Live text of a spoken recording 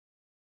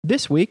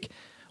This week,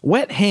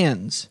 wet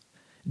hands,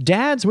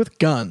 dads with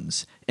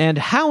guns, and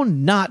how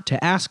not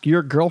to ask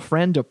your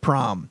girlfriend to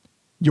prom.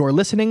 You're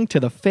listening to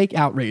the Fake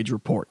Outrage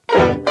Report.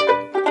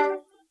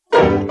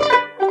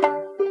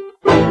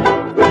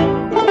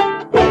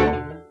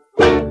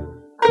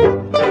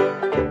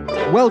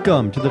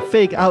 Welcome to the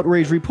Fake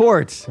Outrage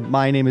Report.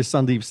 My name is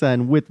Sandeep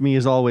Sen. With me,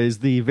 as always,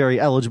 the very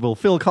eligible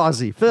Phil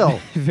Causey. Phil.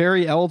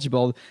 Very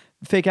eligible.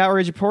 Fake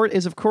Outrage Report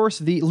is, of course,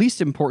 the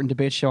least important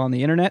debate show on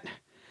the internet.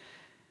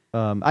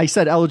 I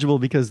said eligible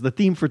because the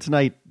theme for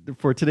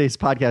today's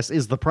podcast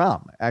is the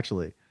prom,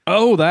 actually.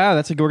 Oh, we're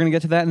going to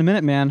get to that in a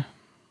minute, man.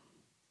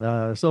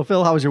 So,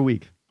 Phil, how was your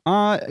week?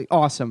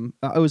 Awesome.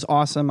 It was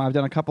awesome. I've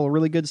done a couple of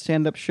really good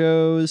stand-up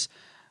shows.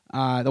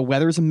 The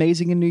weather's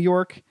amazing in New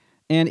York.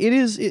 And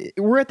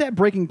we're at that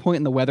breaking point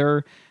in the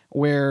weather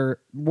where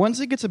once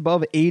it gets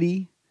above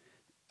 80,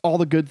 all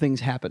the good things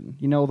happen.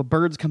 You know, the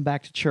birds come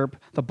back to chirp,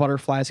 the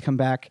butterflies come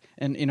back,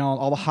 and, you know,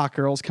 all the hot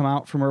girls come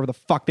out from wherever the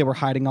fuck they were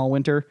hiding all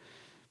winter.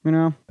 You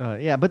know?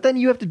 Yeah, but then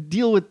you have to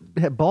deal with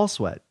ball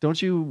sweat.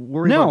 Don't you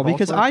worry about ball No,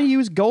 because sweat? I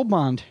use Gold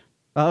Bond.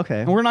 Oh,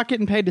 okay. And we're not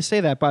getting paid to say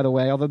that, by the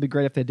way, although it'd be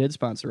great if they did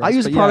sponsor us. I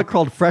use a product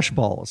called Fresh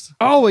Balls.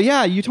 Oh,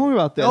 yeah, you told me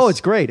about this. Oh, it's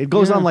great. It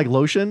goes Yeah. on like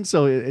lotion,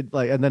 so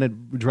and then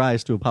it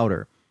dries to a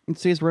powder. It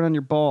stays right on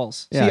your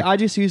balls. Yeah. See, I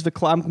just use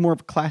I'm more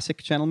of a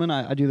classic gentleman.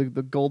 I do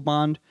the Gold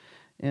Bond.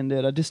 And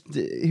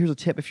here's a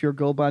tip if you're a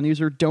Gold Bond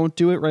user, don't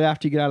do it right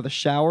after you get out of the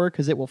shower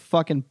because it will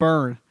fucking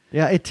burn.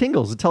 Yeah, it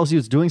tingles. It tells you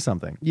it's doing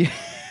something. Yeah.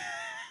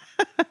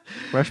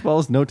 Fresh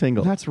Balls, no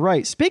tingle. That's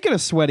right. Speaking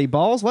of sweaty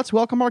balls, let's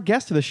welcome our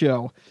guest to the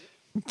show.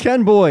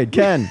 Ken Boyd.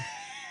 Ken,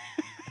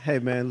 Hey,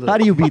 man, look. how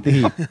do you beat the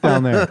heat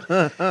down there?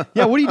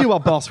 Yeah, what do you do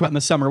about ball sweat in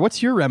the summer?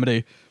 What's your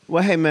remedy?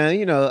 Well, hey, man,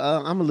 you know,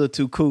 I'm a little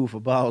too cool for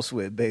ball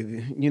sweat,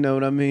 baby. You know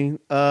what I mean?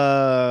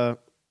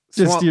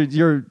 Just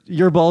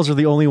your balls are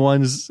the only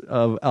ones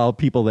of all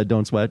people that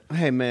don't sweat.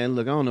 Hey, man,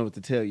 look, I don't know what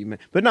to tell you, man.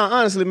 But no,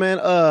 honestly,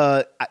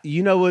 man,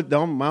 you know what?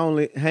 My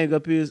only hang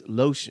up is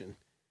lotion.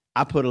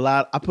 I put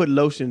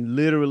lotion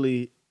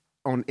literally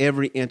on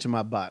every inch of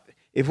my body.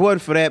 If it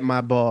wasn't for that,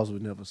 my balls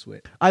would never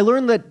sweat. I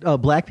learned that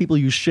black people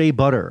use shea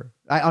butter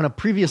on a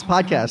previous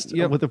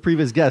podcast with a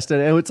previous guest,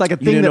 and it's like a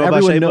thing that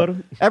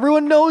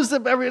everyone knows.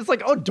 That it's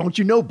like, oh, don't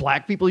you know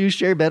black people use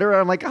shea butter?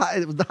 I'm like,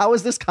 how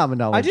is this common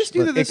knowledge? I just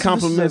knew that It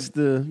complements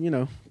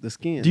the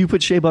skin. Do you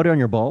put shea butter on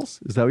your balls?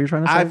 Is that what you're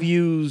trying to say? I've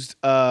used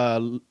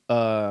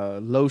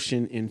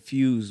lotion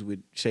infused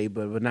with shea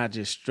butter, but not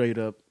just straight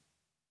up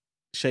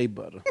shea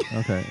butter.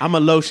 Okay. I'm a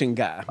lotion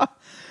guy.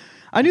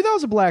 I knew that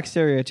was a black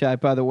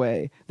stereotype, by the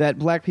way, that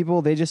black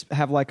people, they just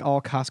have like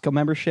all Costco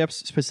memberships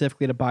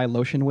specifically to buy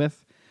lotion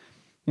with.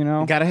 You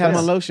know? Gotta have my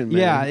lotion,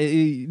 man.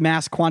 Yeah,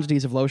 mass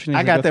quantities of lotion.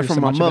 I got that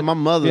from my mother. My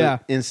mother Yeah.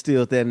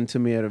 instilled that into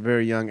me at a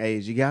very young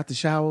age. You got the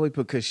shower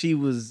because she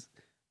was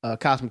a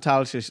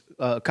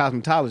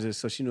cosmetologist,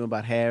 so she knew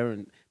about hair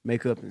and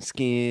makeup and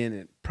skin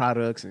and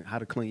products and how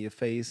to clean your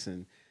face.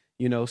 And,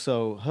 you know,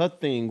 so her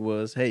thing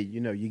was, hey,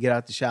 you know, you get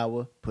out the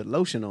shower, put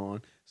lotion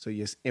on,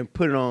 and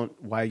put it on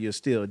while you're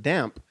still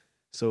damp,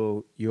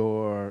 so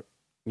your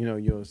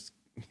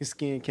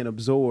skin can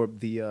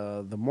absorb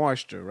the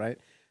moisture, right?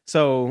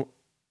 So,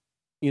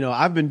 you know,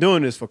 I've been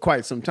doing this for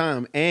quite some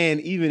time, and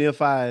even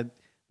if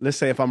let's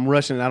say if I'm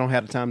rushing and I don't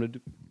have the time to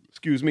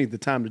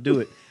do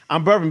it,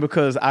 I'm burping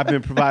because I've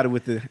been provided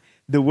with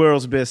the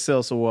world's best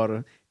seltzer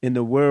water in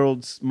the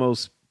world's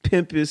most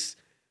pimpest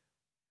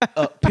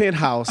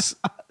penthouse.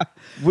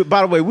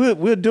 By the way,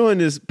 we're doing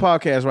this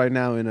podcast right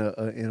now in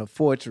a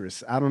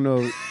fortress. I don't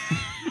know.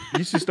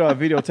 You should start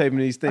videotaping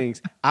these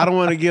things. I don't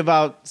want to give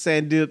out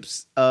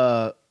Sandeep's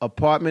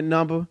apartment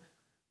number,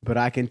 but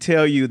I can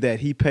tell you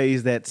that he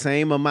pays that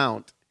same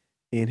amount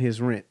in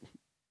his rent.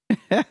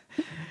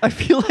 I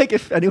feel like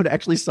if anyone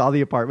actually saw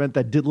the apartment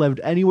that did live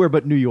anywhere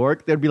but New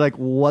York, they'd be like,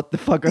 what the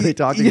fuck are they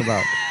talking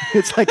about?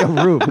 It's like a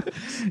room.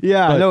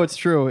 Yeah, no, it's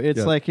true.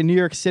 It's like in New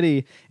York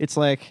City, it's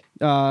like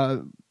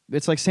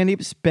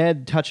Sandeep's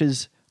bed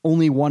touches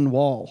only one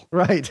wall.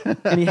 Right.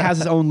 And he has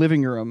his own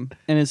living room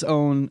and his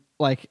own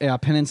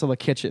peninsula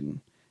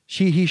kitchen.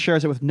 He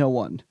shares it with no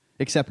one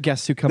except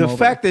guests who come over. The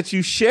fact that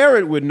you share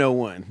it with no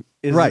one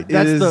is right.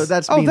 That's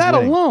that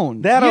winning.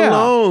 alone. That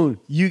alone.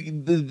 The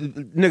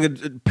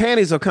nigga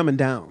panties are coming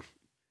down.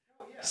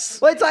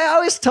 Well, I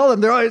always tell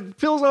them,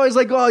 Phil's always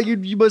like, oh,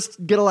 you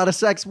must get a lot of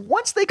sex.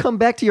 Once they come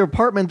back to your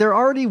apartment, you're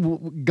already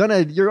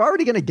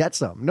gonna get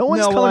some. No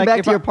one's coming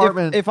back to your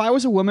apartment. If I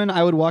was a woman,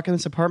 I would walk in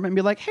this apartment and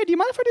be like, hey, do you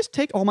mind if I just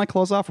take all my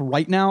clothes off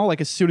right now? Like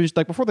as soon as,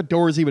 before the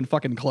door is even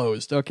fucking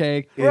closed,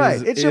 okay?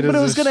 Right. But it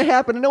was gonna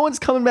happen. And no one's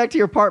coming back to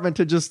your apartment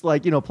to just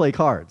play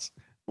cards.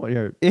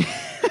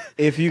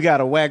 If you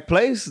got a whack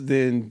place,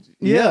 then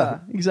yeah,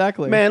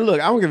 exactly. Man, look,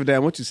 I don't give a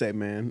damn what you say,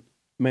 man.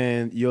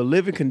 Man, your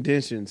living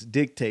conditions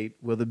dictate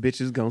whether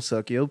bitch is gonna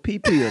suck your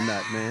pee-pee or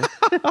not, man.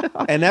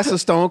 And that's a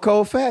stone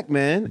cold fact,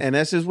 man. And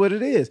that's just what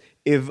it is.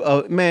 If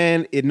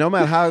no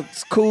matter how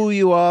cool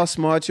you are,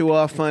 smart you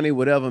are, funny,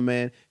 whatever,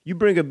 man, you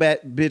bring a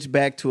bitch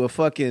back to a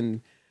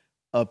fucking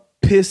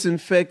piss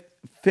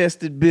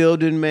infested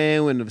building,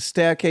 man, when the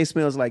staircase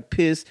smells like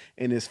piss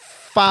and there's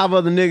 5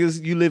 other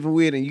niggas you living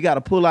with and you got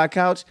to pull out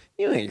couch,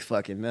 you ain't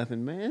fucking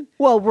nothing, man.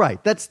 Well,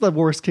 right. That's the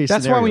worst case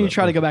That's scenario. why when you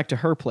try to go back to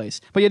her place.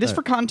 But yeah, just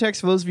for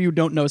context, for those of you who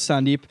don't know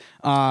Sandeep,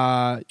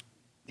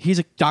 he's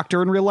a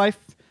doctor in real life,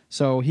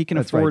 so he can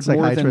afford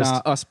more than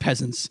us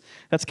peasants.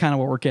 That's kind of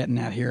what we're getting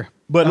at here.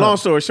 But long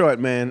story short,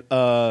 man,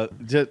 I'm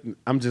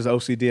just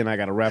OCD and I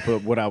got to wrap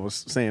up what I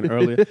was saying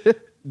earlier.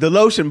 The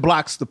lotion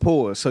blocks the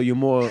pores, so you're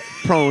more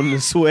prone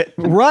to sweat.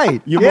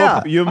 Right.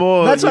 You're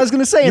more. That's what I was going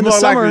to say. In the more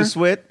summer, likely to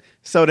sweat.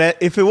 So that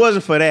if it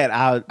wasn't for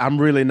that,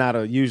 I'm really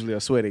not usually a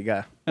sweaty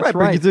guy. That's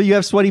right. Because you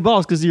have sweaty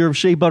balls because you're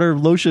shea butter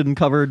lotion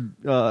covered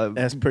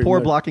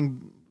pore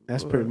blocking.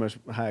 That's pretty much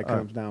how it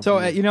comes down. So,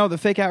 the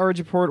Fake Outrage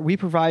Report, we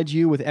provide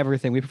you with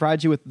everything. We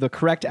provide you with the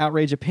correct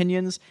outrage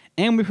opinions,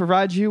 and we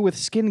provide you with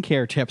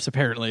skincare tips,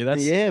 apparently.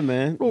 That's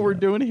man. what we're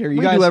doing here. You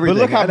we guys do everything.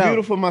 But look how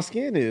beautiful my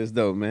skin is,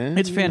 though, man.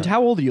 It's fantastic.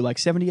 How old are you, like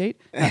 78?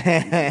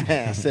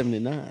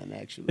 79,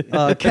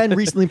 actually. Ken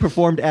recently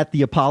performed at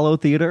the Apollo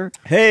Theater.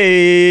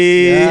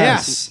 Hey!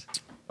 Yes.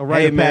 A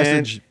rite of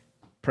passage. Man.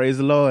 Praise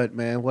the Lord,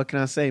 man. What can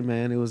I say,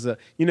 man? It was, I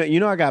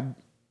got,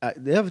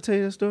 did I ever tell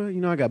you that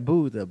story? I got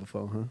booed there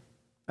before, huh?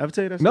 Ever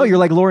tell you that story? No, you're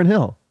like Lauryn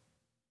Hill.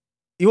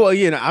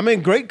 Well, I'm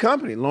in great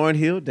company. Lauryn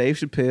Hill, Dave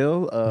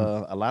Chappelle,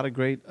 a lot of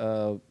great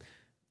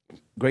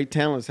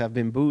talents have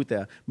been booed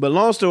there. But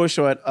long story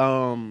short, I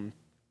wasn't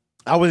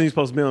even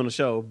supposed to be on the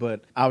show,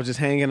 but I was just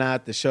hanging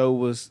out. The show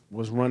was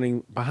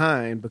running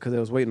behind because I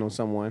was waiting on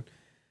someone.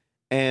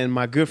 And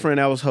my good friend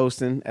I was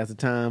hosting at the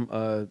time,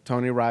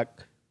 Tony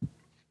Rock,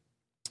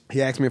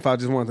 he asked me if I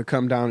just wanted to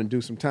come down and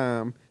do some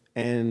time.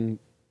 And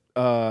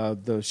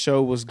the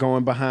show was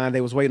going behind.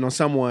 They was waiting on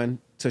someone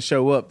to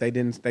show up. They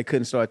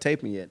couldn't start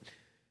taping yet.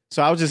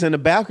 So I was just in the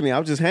balcony. I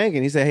was just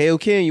hanging. He said, "Hey,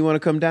 Ken, you want to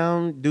come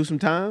down, do some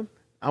time?"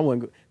 I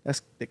wasn't.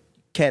 That's the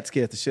cat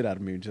scared the shit out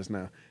of me just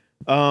now.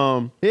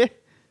 The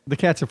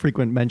cat's a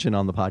frequent mention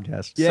on the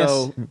podcast. Yes.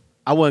 So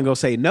I wasn't gonna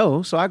say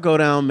no. So I go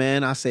down,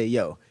 man. I say,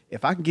 "Yo,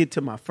 if I can get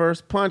to my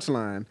first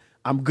punchline,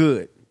 I'm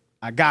good.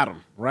 I got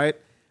him right.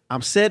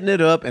 I'm setting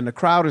it up, and the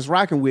crowd is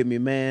rocking with me,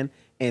 man.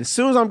 And as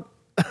soon as I'm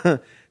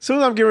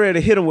getting ready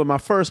to hit him with my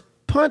first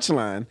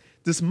punchline,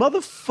 this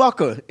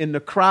motherfucker in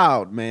the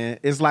crowd, man,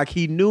 is like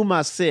he knew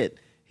my set.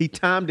 He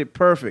timed it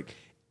perfect.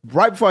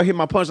 Right before I hit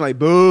my punchline,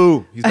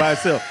 boo. He's by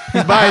himself.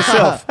 He's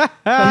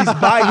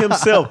by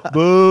himself.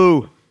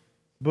 Boo.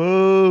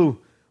 Boo.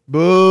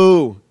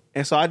 Boo.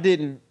 And so I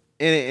didn't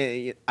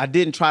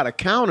try to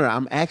counter.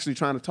 I'm actually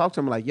trying to talk to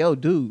him like, "Yo,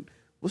 dude,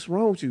 what's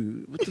wrong with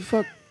you? What the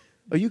fuck?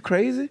 Are you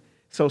crazy?"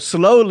 So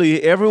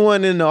slowly,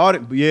 everyone in the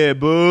audience, yeah,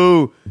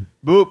 boo,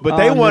 boo. But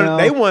they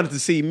wanted to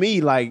see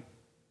me like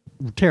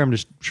tear him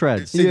to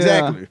shreds.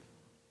 Exactly.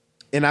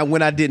 And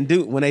when they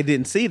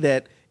didn't see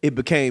that, it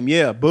became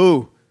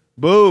boo,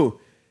 boo.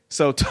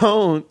 So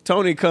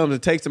Tony comes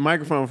and takes the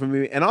microphone from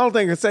me, and all the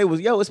thing I could say was,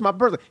 "Yo, it's my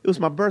birthday." It was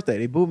my birthday.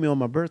 They booed me on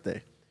my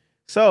birthday.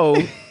 So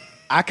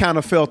I kind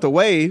of felt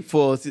away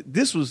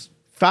this was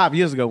 5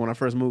 years ago when I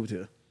first moved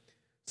here.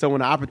 So when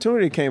the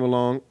opportunity came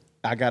along,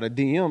 I got a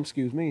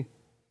DM,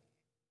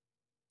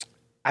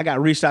 I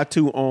got reached out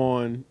to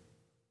on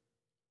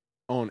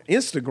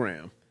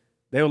Instagram.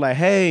 They were like,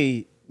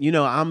 "Hey,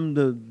 I'm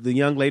the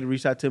young lady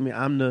reached out to me.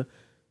 I'm the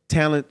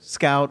talent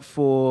scout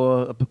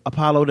for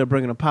Apollo. They're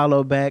bringing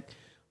Apollo back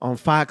on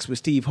Fox with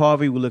Steve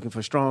Harvey. We're looking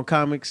for strong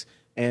comics.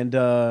 And,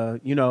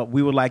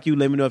 we would like you.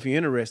 Let me know if you're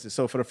interested."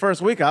 So for the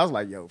first week, I was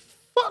like, "Yo,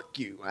 fuck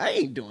you. I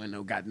ain't doing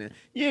no goddamn.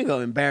 You ain't going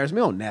to embarrass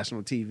me on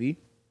national TV."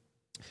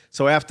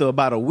 So after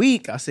about a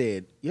week, I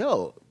said,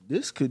 "Yo,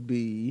 this could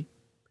be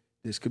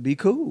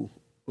cool.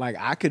 Like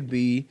I could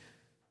be,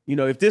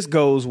 if this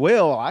goes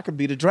well, I could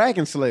be the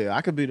Dragon Slayer.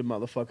 I could be the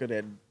motherfucker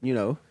that,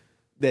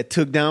 that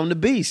took down the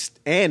beast.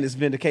 And it's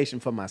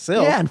vindication for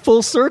myself." Yeah, and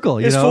full circle.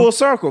 It's full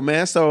circle,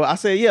 man. So I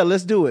said, "Yeah,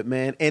 let's do it,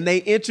 man." And they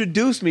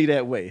introduced me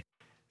that way.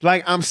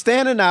 Like I'm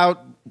standing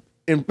out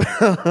in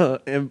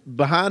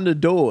behind the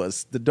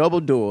doors, the double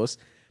doors,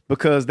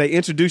 because they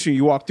introduce you.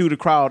 You walk through the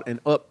crowd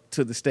and up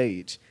to the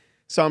stage.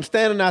 So I'm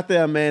standing out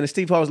there, man, and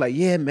Steve Harvey was like,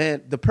 "Yeah,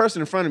 man." The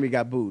person in front of me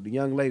got booed. The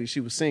young lady,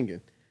 she was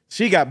singing.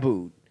 She got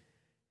booed.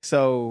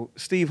 So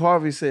Steve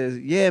Harvey says,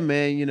 "Yeah,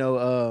 man,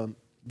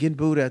 getting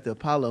booed at the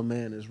Apollo,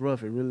 man, is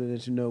rough. It really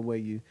lets you know where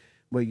you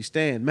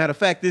stand." Matter of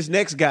fact, this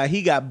next guy,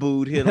 he got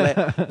booed here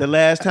the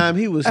last time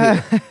he was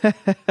here.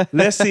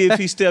 Let's see if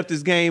he stepped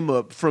his game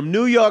up. From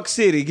New York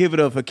City, give it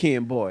up for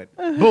Ken Boyd.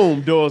 Boom,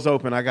 doors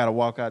open. I got to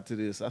walk out to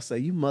this. I say,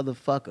 "You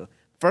motherfucker.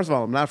 First of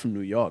all, I'm not from New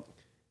York.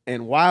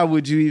 And why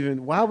would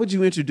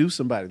you introduce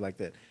somebody like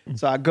that?"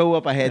 So I go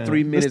up. I had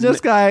 3 minutes.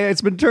 This guy,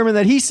 it's been determined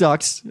that he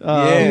sucks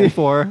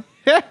before.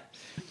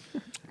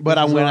 But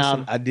I went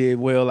out. I did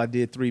well. I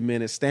did 3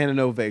 minutes. Standing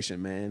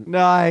ovation, man.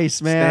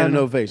 Nice, man. Standing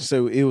ovation.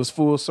 So it was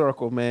full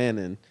circle, man.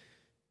 And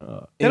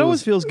it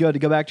always feels good to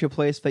go back to a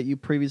place that you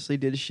previously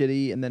did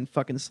shitty and then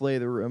fucking slay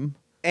the room.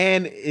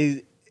 And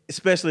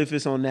especially if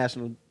it's on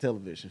national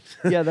television.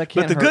 Yeah, that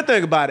can't But the hurt. good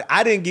thing about it,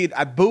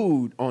 I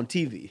booed on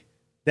TV.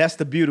 That's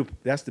the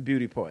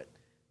beauty part.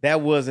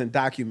 That wasn't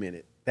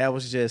documented. That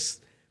was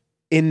just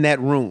in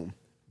that room,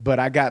 but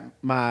I got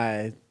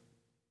my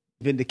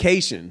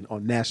vindication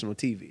on national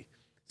TV.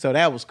 So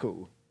that was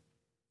cool.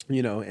 And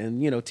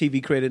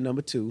TV credit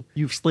number 2.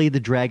 You've slayed the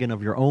dragon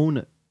of your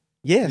own.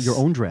 Yes. Your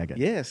own dragon.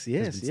 Yes.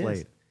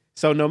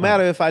 So no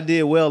matter if I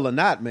did well or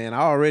not, man,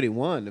 I already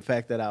won. The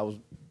fact that I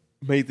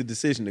made the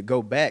decision to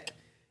go back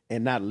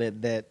and not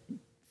let that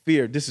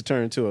fear, this has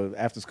turned into an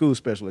after school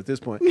special at this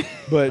point,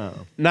 but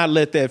not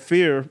let that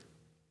fear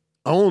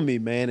own me,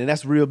 man. And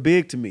that's real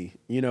big to me.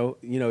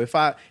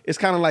 It's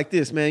kind of like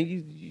this, man,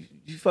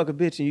 you fuck a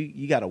bitch and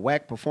you got a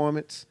whack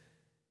performance.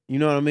 You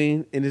know what I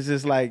mean? And it's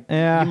just like,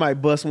 you might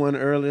bust one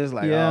early. It's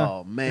like,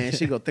 oh man,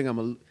 she gonna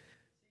think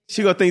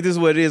she gonna think this is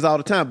what it is all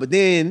the time. But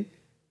then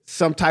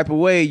some type of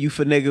way you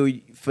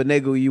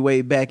finagle your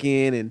way back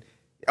in and,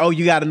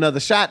 you got another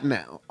shot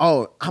now.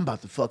 Oh, I'm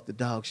about to fuck the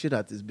dog shit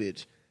out this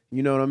bitch.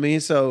 You know what I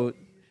mean? So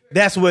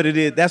that's what it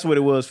is. That's what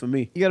it was for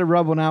me. You got to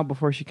rub one out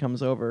before she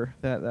comes over.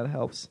 That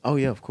helps. Oh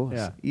yeah, of course.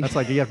 Yeah, that's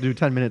like you have to do a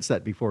 10-minute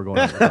set before going.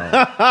 A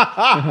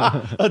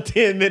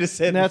 10-minute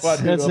set.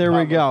 That's there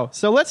we go.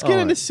 So let's get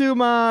into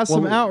some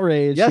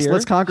outrage. Yes, here,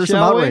 let's conquer some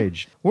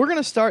outrage. We're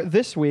gonna start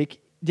this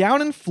week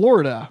down in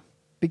Florida.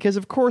 Because,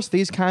 of course,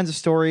 these kinds of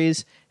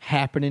stories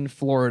happen in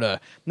Florida.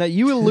 Now,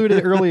 you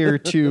alluded earlier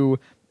to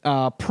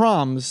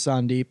proms,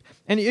 Sandeep.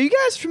 And are you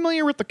guys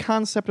familiar with the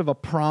concept of a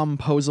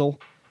promposal?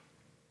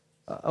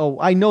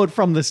 I know it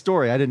from the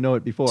story. I didn't know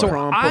it before. So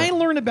I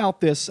learned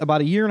about this about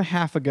a year and a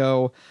half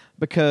ago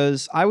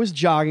because I was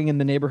jogging in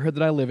the neighborhood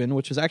that I live in,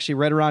 which is actually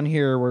right around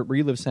here where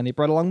you live, Sandeep,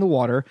 right along the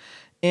water.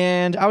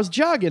 And I was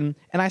jogging,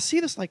 and I see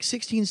this like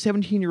 16,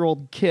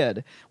 17-year-old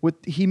kid.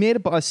 He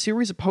made a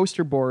series of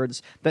poster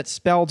boards that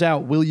spelled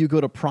out, "Will you go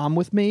to prom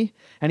with me?"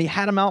 And he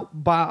had them out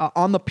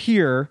on the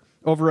pier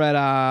over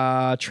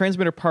at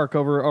Transmitter Park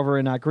over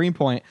in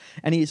Greenpoint.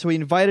 And so he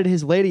invited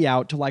his lady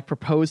out to like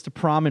propose to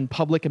prom in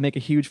public and make a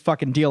huge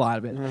fucking deal out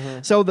of it.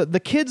 Mm-hmm. So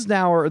the kids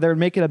now they're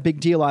making a big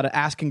deal out of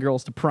asking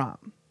girls to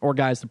prom. Or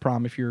guys to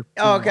prom if you're...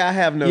 okay, I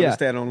have noticed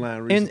that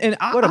online recently. And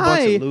what a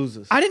bunch of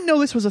losers. I didn't know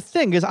this was a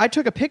thing because I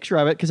took a picture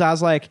of it because I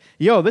was like,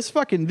 yo, this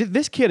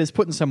kid is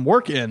putting some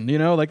work in,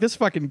 Like this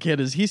fucking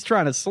kid he's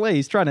trying to slay.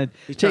 He's trying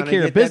to take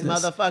care of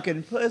business. That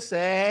motherfucking pussy.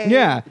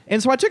 Yeah.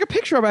 And so I took a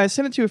picture of it. I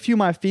sent it to a few of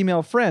my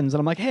female friends and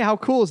I'm like, hey, how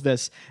cool is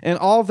this? And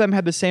all of them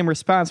had the same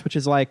response, which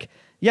is like,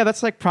 yeah,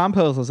 that's like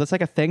promposals. That's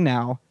like a thing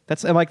now.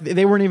 That's like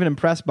they weren't even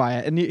impressed by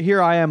it. And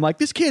here I am like,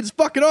 this kid's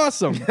fucking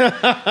awesome.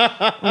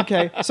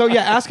 Okay. So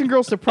yeah, asking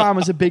girls to prom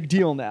is a big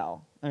deal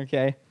now.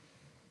 Okay.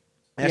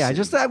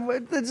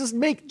 Just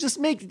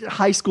make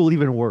high school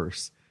even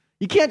worse.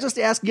 You can't just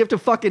ask, you have to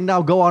fucking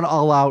now go on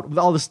all out with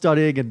all the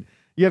studying and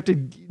you have to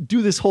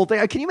do this whole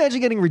thing. Can you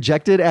imagine getting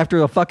rejected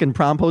after a fucking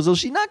promposal?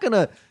 She's not going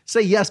to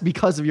say yes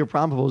because of your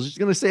promposal. She's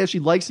going to say if she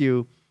likes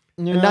you.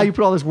 Yeah. And now you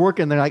put all this work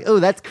in there, like, oh,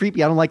 that's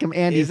creepy. I don't like him.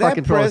 And you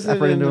fucking throw effort into him. Is that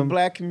present in the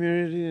black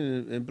community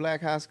and in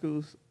black high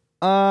schools?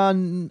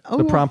 The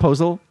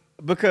promposal?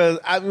 Because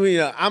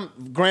I'm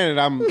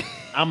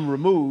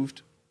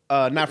removed,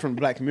 not from the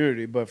black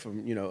community, but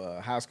from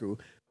high school.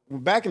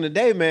 Back in the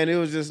day, man, it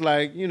was just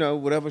like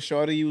whatever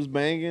shorty you was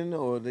banging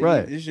or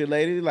this your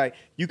lady, like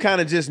you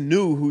kind of just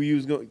knew who you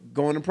was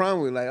going to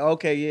prom with. Like,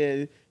 okay,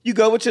 yeah, you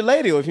go with your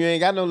lady, or if you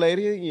ain't got no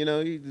lady,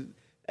 you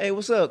hey,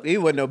 what's up? It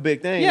wasn't no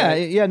big thing. Yeah,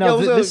 like, no,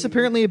 this is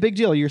apparently a big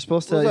deal. You're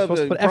supposed to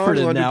put effort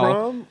in now.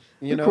 Prom?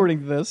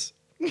 According to this.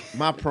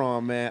 My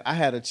prom, man, I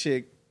had a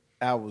chick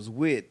I was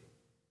with,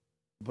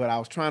 but I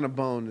was trying to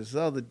bone this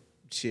other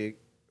chick,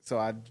 so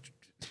I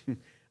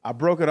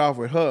broke it off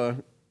with her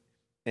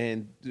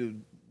and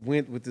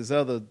went with this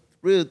other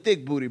real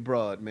thick booty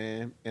broad,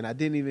 man, and I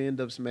didn't even end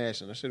up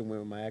smashing. I should have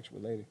went with my actual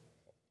lady.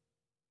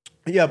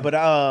 Yeah, but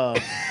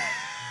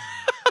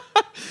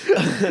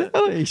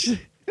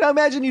Now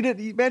imagine you had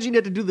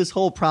to do this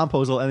whole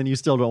promposal and then you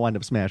still don't wind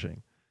up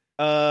smashing.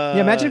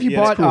 Imagine if you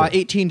bought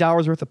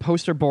 $18 worth of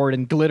poster board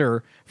and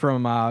glitter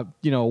from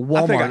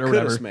Walmart I think I or could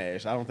whatever. have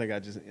smashed. I don't think I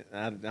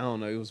don't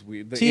know. It was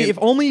weird. If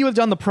only you had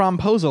done the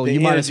promposal, you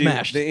might have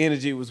smashed. The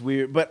energy was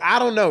weird, but I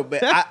don't know.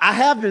 But I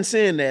have been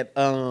seeing that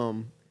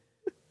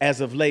as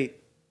of late,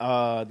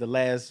 the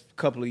last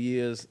couple of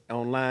years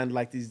online,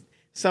 like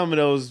some of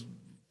those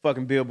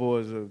fucking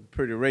billboards are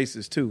pretty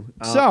racist too.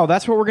 So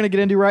that's what we're going to get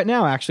into right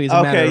now, actually, as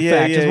a matter of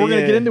fact. We're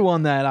going to get into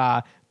one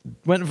that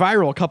went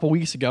viral a couple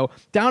weeks ago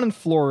down in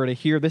Florida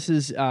here. This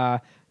is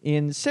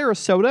in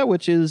Sarasota,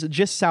 which is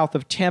just south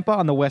of Tampa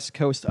on the west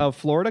coast of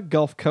Florida,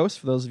 Gulf Coast,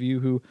 for those of you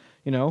who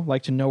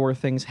like to know where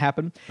things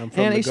happen. I'm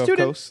from the Gulf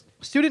Coast.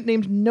 Student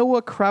named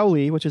Noah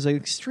Crowley, which is an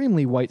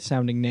extremely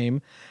white-sounding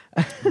name.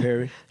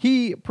 Very.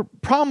 He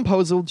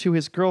promposed to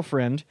his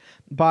girlfriend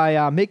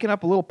by making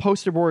up a little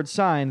poster board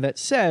sign that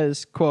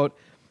says, quote,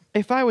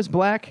 "If I was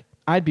black,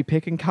 I'd be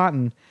picking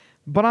cotton,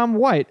 but I'm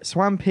white,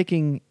 so I'm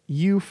picking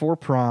you for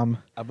prom."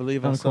 I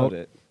believe I saw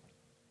that.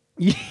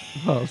 Yeah.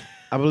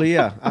 I believe,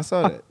 I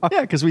saw that.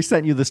 Yeah, because we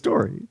sent you the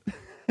story.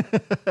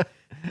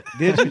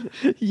 Did you?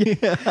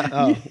 Yeah.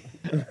 Oh.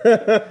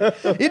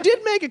 It did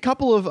make a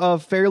couple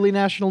of fairly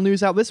national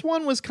news out. This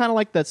one was kind of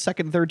like the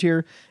second, third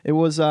tier. It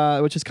was,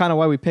 which is kind of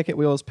why we pick it.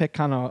 We always pick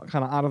kind of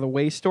out of the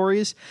way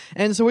stories.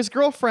 And so his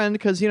girlfriend,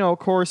 because of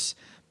course,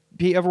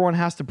 everyone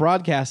has to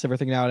broadcast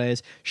everything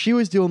nowadays. She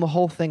was doing the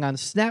whole thing on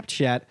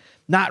Snapchat,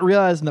 not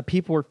realizing that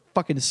people were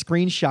fucking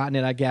screenshotting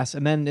it, I guess,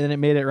 and then it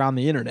made it around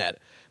the internet.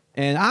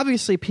 And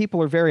obviously,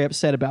 people are very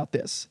upset about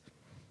this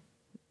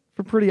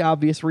for pretty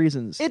obvious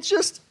reasons. It's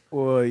just.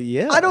 Well,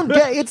 yeah. I don't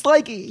get. It's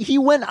like he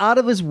went out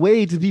of his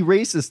way to be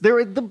racist.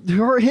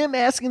 Him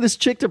asking this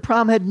chick to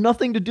prom had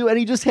nothing to do, and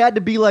he just had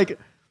to be like,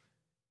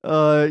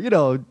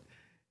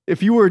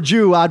 if you were a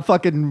Jew, I'd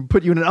fucking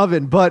put you in an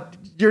oven, but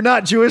you're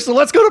not Jewish, so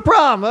let's go to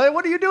prom.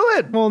 What are you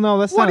doing? Well, no,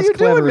 that's not as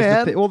clever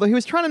as man. Well, he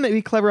was trying to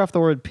be clever off the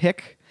word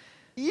pick.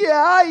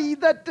 Yeah,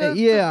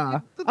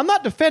 yeah. I'm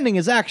not defending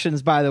his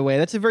actions, by the way.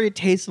 That's a very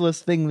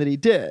tasteless thing that he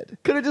did.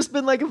 Could have just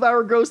been like, if I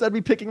were gross, I'd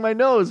be picking my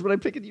nose, but I'm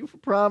picking you for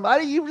prom.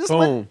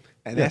 Boom.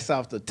 And that's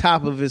off the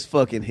top of his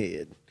fucking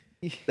head.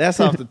 That's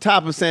off the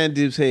top of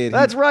Sandeep's head.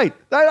 That's right.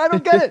 I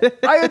don't get it.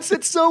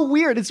 It's so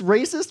weird. It's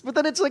racist, but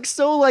then it's like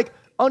so like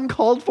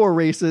uncalled for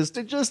racist.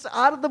 It just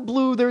out of the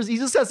blue, he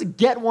just has to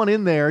get one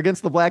in there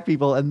against the black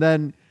people, and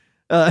then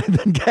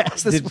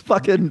gas this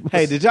fucking.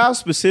 Hey, did y'all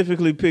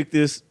specifically pick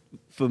this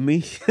for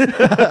me?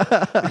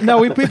 No,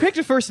 we picked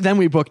it first, and then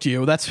we booked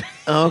you. That's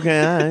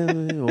okay. All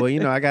right.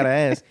 Well, I gotta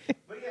ask.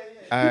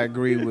 I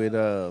agree with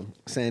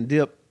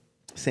Sandeep.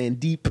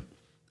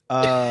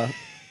 At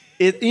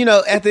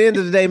the end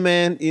of the day,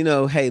 man,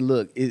 hey,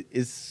 look,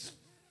 it's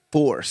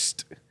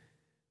forced.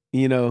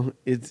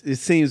 It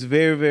seems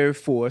very, very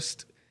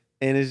forced.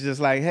 And it's just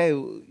like, hey,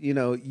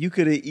 you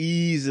could have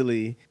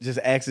easily just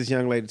asked this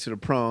young lady to the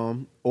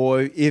prom,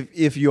 or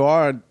if you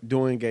are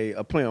doing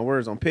a play on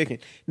words on picking.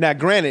 Now,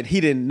 granted,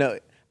 he didn't know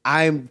it.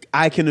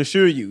 I can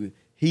assure you,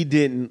 he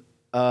didn't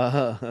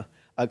taking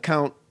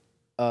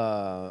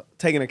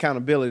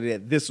accountability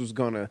that this was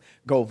gonna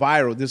go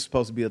viral. This was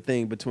supposed to be a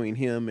thing between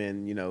him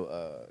and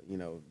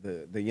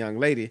the young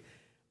lady,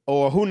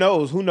 or who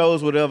knows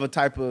whatever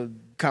type of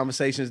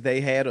conversations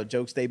they had or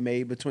jokes they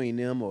made between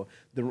them, or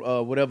the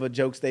whatever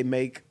jokes they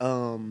make.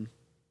 I think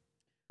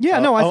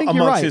you're right.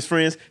 Amongst his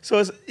friends.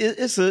 So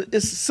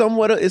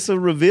it's a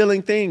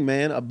revealing thing,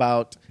 man,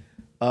 about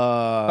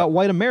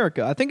white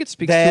America. I think it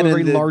speaks to a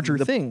very larger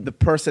thing. The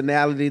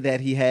personality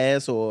that he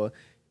has, or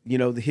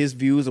his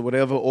views or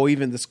whatever, or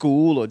even the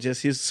school or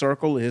just his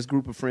circle or his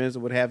group of friends or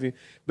what have you,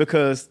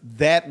 because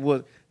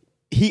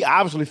he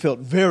obviously felt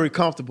very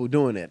comfortable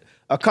doing it.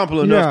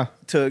 Comfortable enough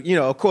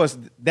to, of course,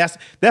 that's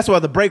why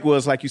the break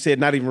was, like you said,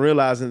 not even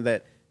realizing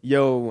that,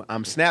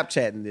 I'm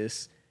Snapchatting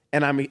this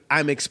and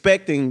I'm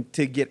expecting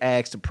to get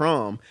asked to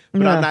prom,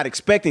 but I'm not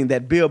expecting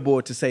that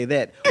billboard to say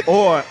that.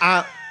 Or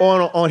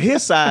on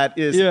his side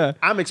is,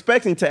 I'm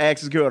expecting to ask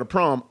this girl to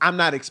prom. I'm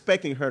not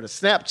expecting her to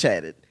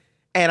Snapchat it.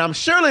 And I'm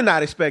surely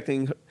not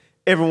expecting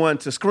everyone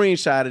to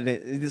screenshot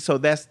it. So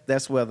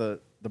that's where the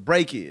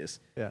break is.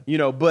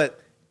 Yeah. But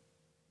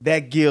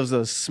that gives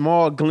a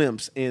small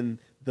glimpse in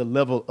the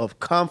level of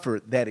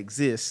comfort that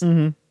exists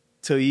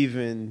to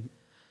even.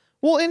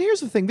 Well, and here's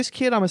the thing. This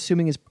kid, I'm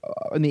assuming, is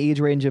in the age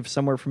range of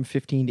somewhere from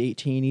 15 to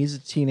 18. He's a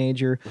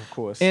teenager. Of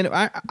course. And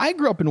I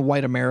grew up in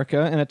white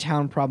America, in a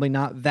town probably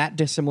not that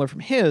dissimilar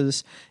from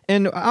his.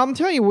 And I'm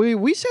telling you,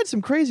 we said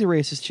some crazy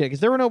racist shit, because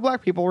there were no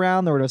black people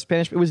around. There were no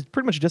Spanish. It was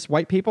pretty much just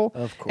white people.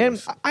 Of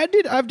course. And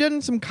I've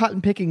done some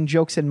cotton picking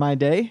jokes in my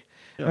day.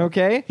 Yeah.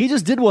 Okay. He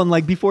just did one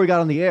like before he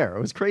got on the air.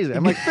 It was crazy.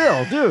 I'm like,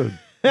 Phil, dude.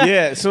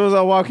 Yeah. As soon as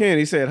I walk in,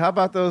 he said, "How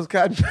about those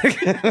cotton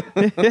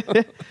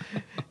picking?"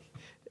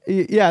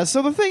 Yeah,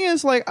 so the thing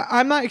is, like,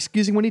 I'm not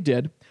excusing what he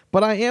did,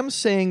 but I am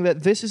saying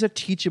that this is a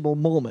teachable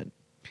moment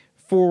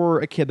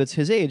for a kid that's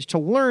his age to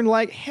learn,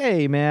 like,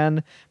 hey,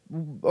 man,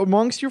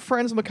 amongst your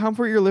friends in the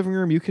comfort of your living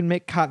room, you can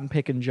make cotton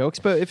picking jokes,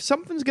 but if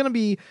something's going to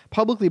be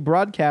publicly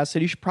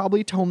broadcasted, you should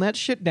probably tone that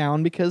shit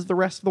down, because the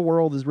rest of the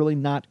world is really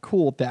not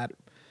cool at that.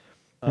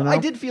 I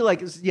did feel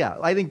like,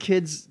 I think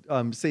kids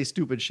say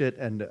stupid shit,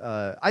 and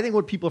I think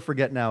what people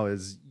forget now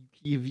is,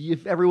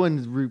 if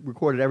everyone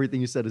recorded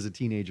everything you said as a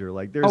teenager,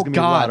 like there's gonna be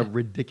a lot of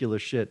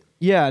ridiculous shit.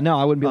 Yeah, no,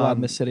 I wouldn't be allowed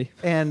in this city.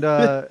 And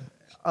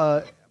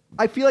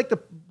I feel like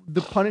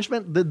the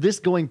punishment, this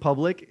going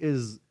public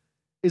is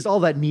all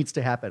that needs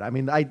to happen. I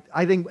mean, I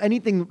think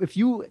anything, if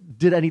you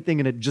did anything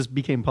and it just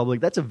became public,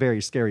 that's a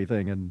very scary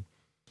thing. And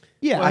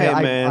yeah, well,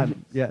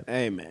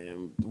 hey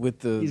man,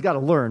 with he's got to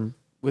learn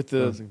with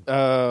the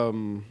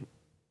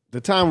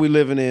time we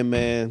living in,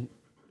 man.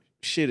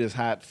 Shit is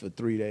hot for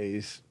 3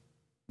 days.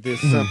 There's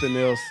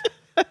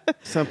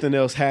something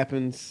else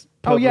happens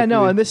publicly. Oh, yeah,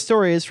 no, and this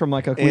story is from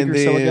like a week or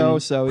so ago,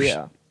 so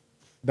yeah.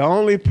 The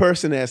only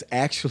person that's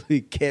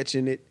actually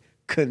catching it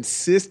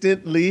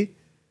consistently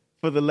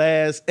for the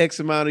last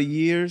X amount of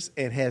years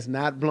and has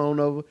not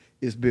blown over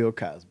is Bill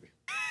Cosby.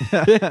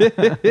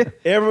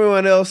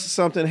 Everyone else,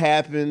 something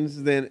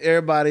happens, then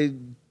everybody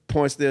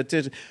points their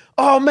attention.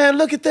 Oh, man,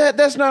 look at that.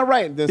 That's not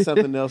right. And then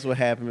something else will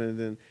happen, and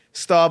then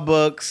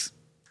Starbucks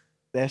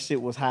that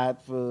shit was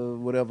hot for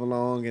whatever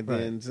long, and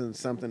then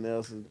something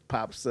else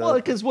pops up. Well,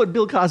 because what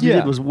Bill Cosby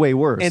did was way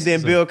worse. And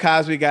then Bill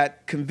Cosby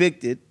got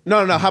convicted.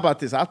 No. How about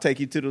this? I'll take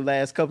you to the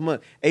last couple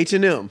months.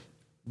 H&M.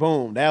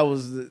 Boom. That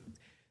was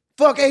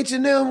fuck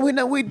H&M.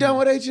 We done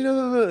with H&M.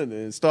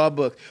 And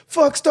Starbucks.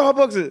 Fuck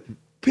Starbucks.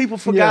 People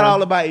forgot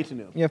all about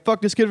H&M. Yeah,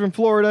 fuck this kid from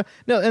Florida.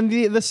 No, and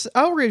this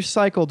outrage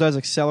cycle does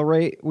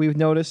accelerate, we've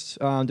noticed,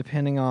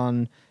 depending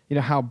on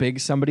how big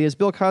somebody is.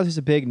 Bill Cosby's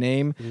a big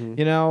name.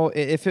 Mm-hmm.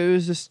 If it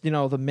was just,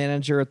 the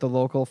manager at the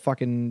local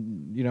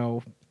fucking,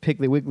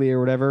 Piggly Wiggly or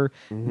whatever,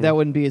 that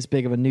wouldn't be as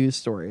big of a news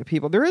story.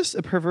 There is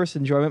a perverse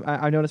enjoyment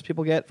I notice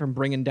people get from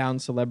bringing down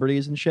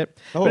celebrities and shit.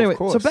 Oh, but anyway, of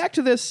course. so back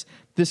to this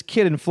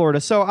kid in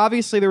Florida. So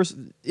obviously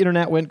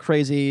internet went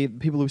crazy.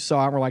 People who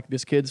saw it were like,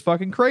 this kid's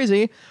fucking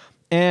crazy.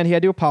 And he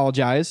had to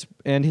apologize,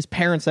 and his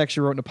parents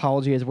actually wrote an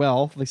apology as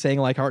well, like saying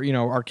like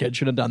our kid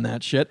should have done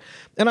that shit.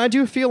 And I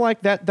do feel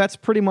like that's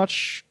pretty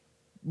much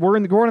we're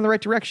going in the right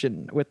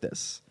direction with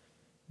this.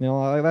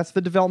 That's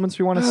the developments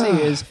we want to see.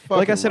 Is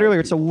like I said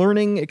earlier, it's a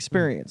learning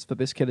experience that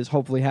this kid is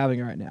hopefully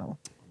having right now.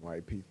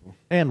 White people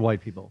and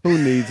white people.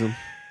 Who needs them?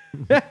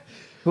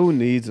 Who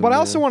needs them? But I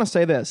also want to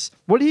say this: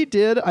 what he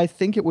did, I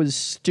think it was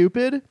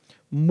stupid.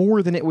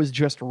 More than it was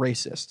just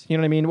racist. You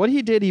know what I mean? What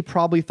he did, he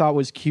probably thought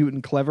was cute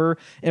and clever,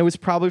 and it was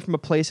probably from a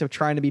place of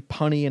trying to be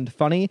punny and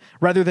funny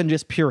rather than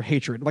just pure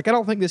hatred. Like, I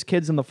don't think this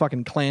kid's in the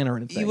fucking Klan or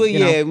anything. Well,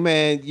 yeah,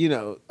 man,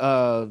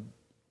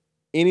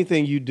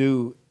 anything you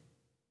do,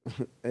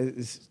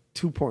 it's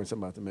 2 points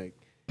I'm about to make.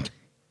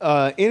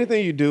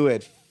 Anything you do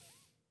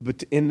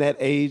in that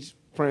age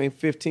frame,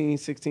 15,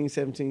 16,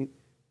 17,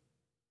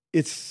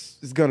 it's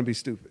going to be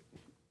stupid.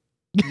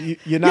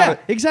 You're not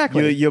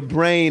exactly. Your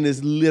brain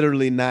is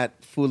literally not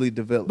fully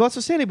developed. That's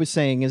what Sandy was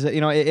saying. Is that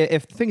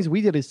if things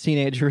we did as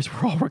teenagers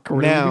were all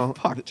recorded, now we'd be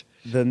fucked.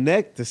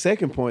 The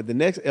second point, the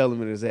next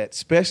element is that,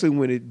 especially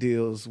when it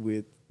deals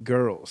with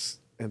girls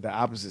and the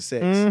opposite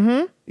sex.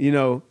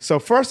 Mm-hmm. So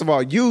first of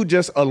all, you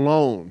just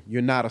alone,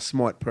 you're not a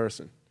smart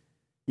person.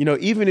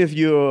 Even if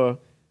you're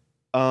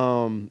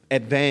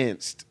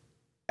advanced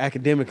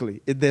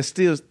academically, there's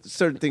still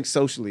certain things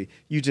socially.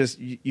 You're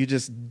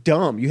just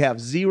dumb. You have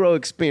zero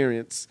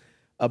experience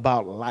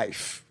about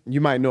life. You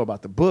might know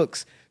about the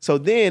books. So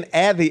then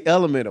add the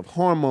element of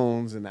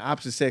hormones and the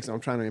opposite sex. I'm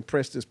trying to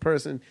impress this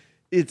person.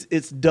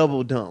 It's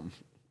double dumb.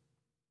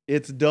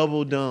 It's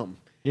double dumb.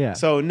 Yeah.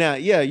 So now,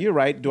 you're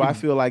right. Do I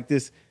feel like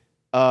this,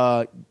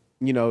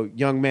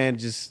 young man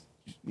just,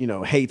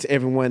 hates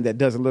everyone that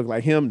doesn't look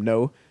like him?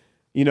 No.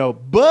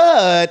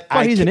 But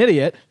he's an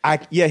idiot.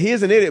 He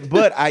is an idiot.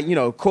 But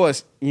of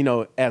course,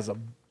 as a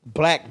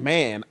black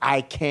man, I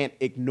can't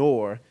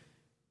ignore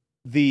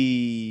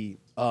the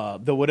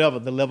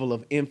level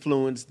of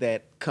influence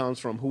that comes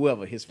from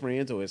whoever, his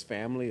friends or his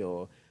family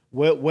or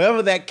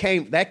wherever that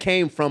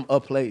came from a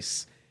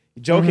place,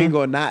 joking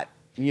or not.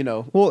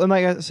 Well, and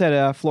like I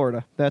said,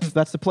 Florida.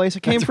 That's the place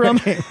it came from.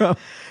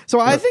 So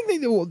I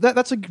think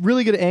that's a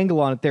really good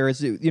angle on it. There is,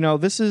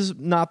 this is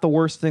not the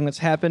worst thing that's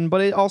happened,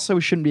 but it also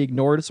shouldn't be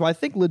ignored. So I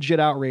think legit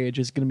outrage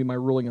is going to be my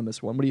ruling on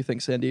this one. What do you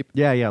think, Sandeep?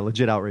 Yeah,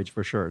 legit outrage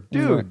for sure,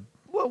 dude.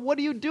 What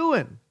are you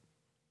doing?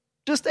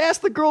 Just ask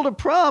the girl to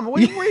prom.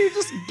 Where do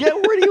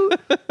you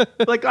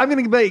like? I'm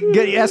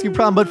gonna ask you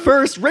prom, but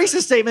first,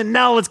 racist statement.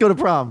 Now let's go to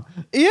prom.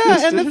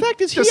 Yeah, and the fact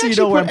is, he actually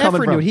put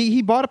effort into it.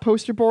 He bought a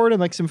poster board and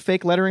like some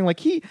fake lettering. Like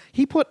he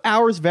put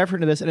hours of effort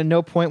into this, and at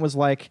no point was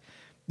like,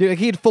 dude,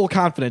 he had full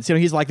confidence.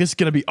 He's like, this is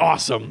gonna be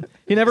awesome.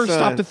 He never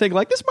stopped to think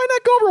like, this might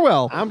not go over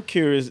well. I'm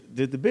curious,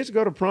 did the bitch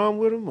go to prom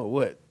with him or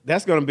what?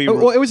 That's gonna be.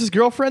 Well, it was his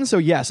girlfriend, so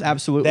yes,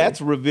 absolutely.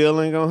 That's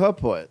revealing on her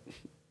part.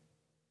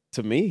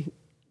 To me.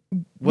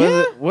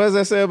 What does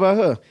that say about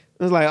her?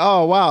 It was like,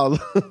 oh wow,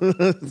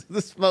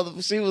 this mother.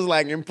 She was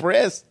like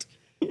impressed.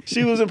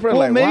 She was impressed.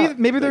 Well, like,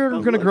 maybe they're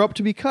going to grow up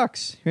to be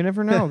cucks. You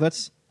never know.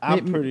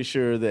 I'm pretty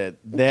sure that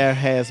there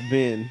has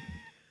been.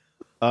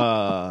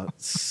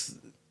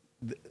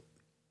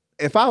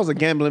 If I was a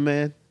gambling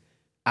man,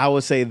 I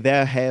would say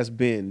there has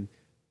been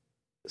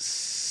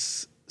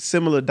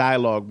similar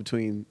dialogue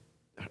between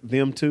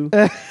them two.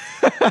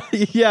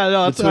 Yeah,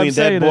 no, that's between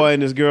that boy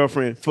and his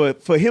girlfriend.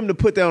 For him to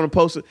put that on a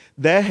poster,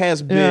 there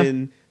has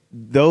been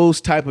those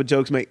type of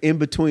jokes made in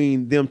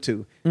between them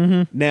two.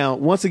 Mm-hmm. Now,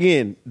 once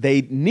again,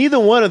 neither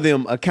one of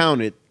them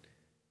accounted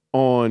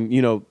on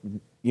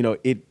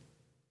it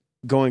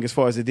going as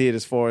far as it did,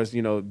 as far as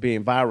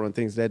being viral and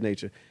things of that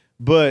nature.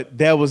 But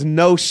there was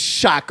no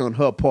shock on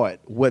her part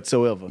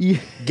whatsoever.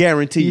 Yeah.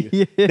 Guarantee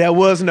you. Yeah. There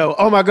was no,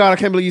 oh my God, I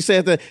can't believe you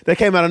said that. That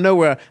came out of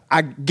nowhere.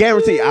 I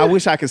guarantee I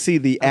wish I could see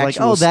the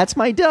actual. Like, oh, that's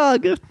my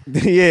dog.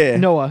 Yeah.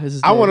 Noah is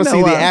his I want to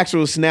see the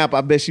actual snap.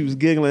 I bet she was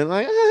giggling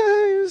like,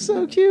 you're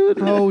so cute.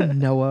 Oh,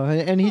 Noah.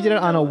 And he did it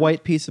on a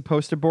white piece of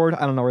poster board.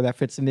 I don't know where that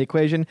fits in the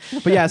equation.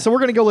 But yeah, so we're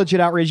going to go legit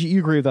outrage. You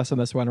agree with us on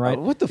this one, right?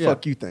 What the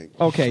fuck you think?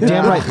 Okay,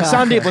 damn right.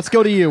 Sandeep, let's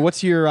go to you.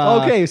 What's your...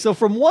 Okay, so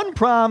from one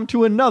prom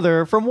to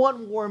another, from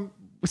one warm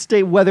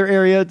state weather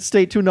area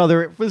state to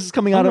another. This is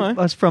coming out of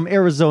us from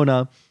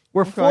Arizona,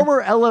 where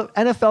former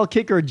NFL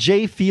kicker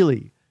Jay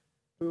Feely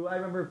Who I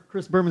remember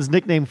Chris Berman's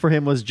nickname for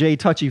him was Jay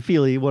Touchy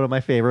Feely, one of my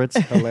favorites.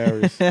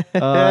 Hilarious.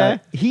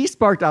 He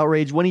sparked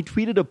outrage when he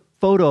tweeted a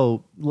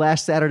photo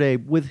last Saturday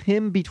with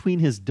him between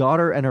his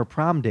daughter and her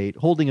prom date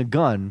holding a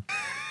gun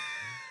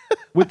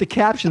with the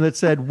caption that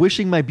said,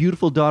 "Wishing my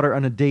beautiful daughter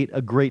on a date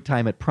a great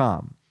time at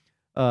prom."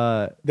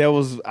 There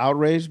was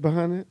outrage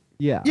behind it?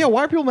 Yeah. Yeah,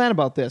 why are people mad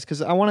about this?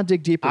 Because I want to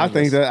dig deeper. I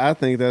think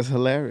that's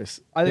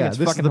hilarious. I think it's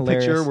this fucking is the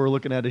hilarious. picture. We're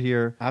looking at it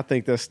here. I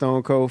think that's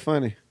stone cold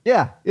funny.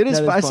 Yeah, it is.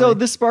 That is So funny.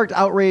 this sparked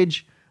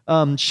outrage.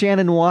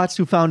 Shannon Watts,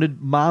 who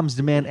founded Moms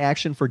Demand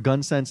Action for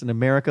Gun Sense in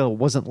America,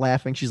 wasn't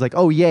laughing. She's like,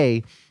 "Oh,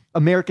 yay.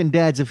 American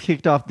dads have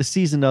kicked off the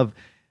season of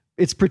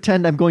it's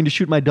pretend I'm going to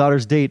shoot my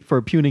daughter's date for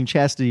pugning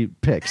chastity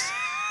pics."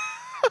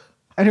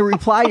 And her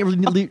reply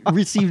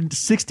received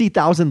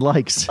 60,000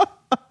 likes.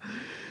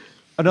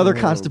 Another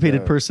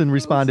constipated person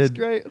responded,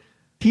 Great.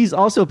 "He's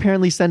also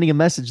apparently sending a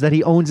message that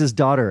he owns his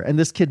daughter, and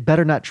this kid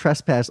better not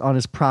trespass on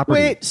his property."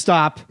 Wait,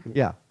 stop.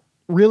 Yeah.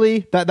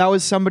 Really? That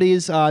was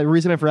somebody's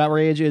reason for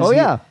outrage? Is Oh,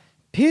 yeah.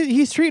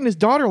 He's treating his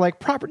daughter like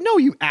proper. No,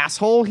 you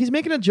asshole. He's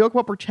making a joke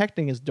about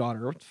protecting his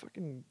daughter. What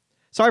fucking.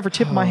 Sorry for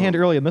tipping my hand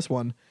early in this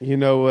one. You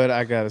know what?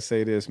 I got to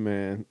say this,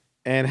 man.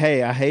 And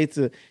hey, I hate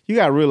to. You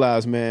got to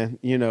realize, man,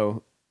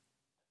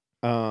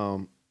 I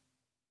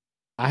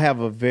have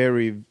a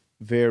very,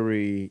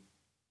 very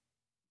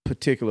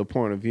particular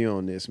point of view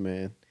on this,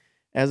 man.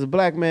 As a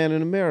black man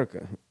in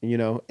America,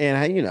 and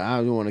I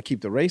don't want to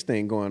keep the race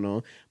thing going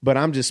on, but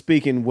I'm just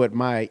speaking what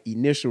my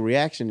initial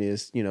reaction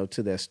is,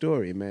 to that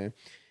story, man.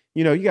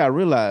 You got to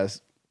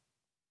realize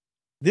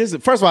this.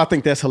 First of all, I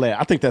think that's hilarious.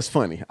 I think that's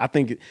funny. I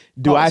think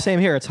same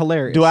here. It's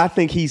hilarious. Do I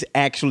think he's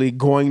actually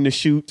going to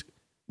shoot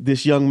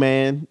this young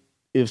man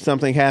if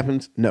something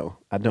happens? No,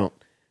 I don't.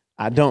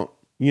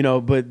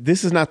 But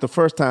this is not the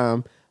first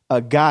time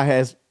a guy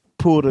has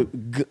pulled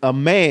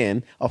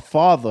a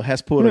father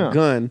has pulled a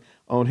gun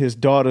on his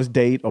daughter's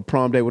date or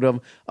prom date,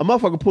 whatever. A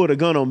motherfucker pulled a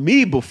gun on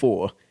me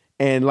before,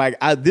 and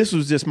this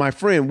was just my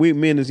friend.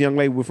 Me and this young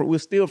lady, we're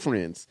still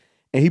friends,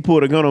 and he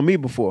pulled a gun on me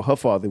before. Her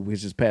father,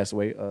 which just passed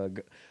away,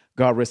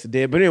 God rest the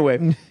dead. But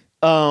anyway,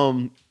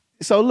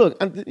 so look,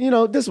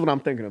 this is what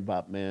I'm thinking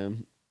about,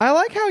 man. I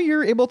like how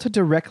you're able to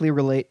directly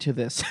relate to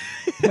this.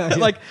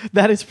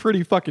 That is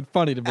pretty fucking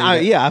funny to me.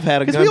 I've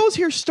had a gun. Because we always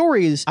hear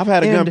stories. I've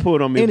had a gun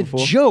pulled on me and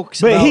before.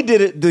 Jokes. But about, he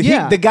did it.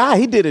 The guy,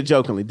 he did it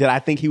jokingly. Did I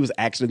think he was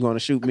actually going to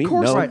shoot me? Of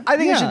course, no. right. I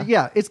think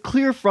it's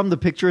clear from the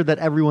picture that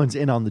everyone's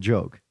in on the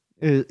joke.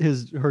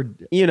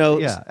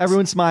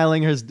 Everyone's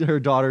smiling. Her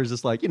daughter's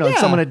just like,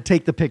 someone had to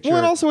take the picture. Well,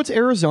 and also it's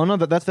Arizona.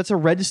 That's a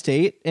red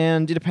state,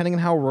 and depending on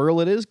how rural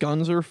it is,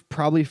 guns are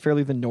probably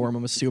fairly the norm.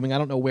 I'm assuming. I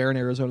don't know where in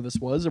Arizona this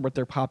was or what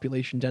their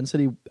population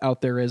density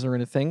out there is or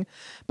anything.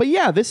 But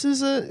yeah, this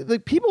is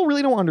people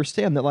really don't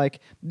understand that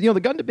the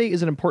gun debate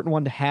is an important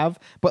one to have,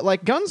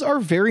 but guns are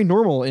very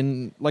normal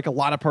in a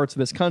lot of parts of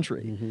this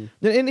country.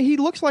 Mm-hmm. And he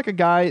looks like a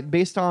guy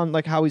based on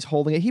how he's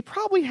holding it. He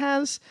probably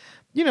has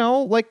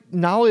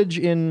knowledge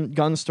in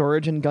gun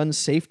storage and gun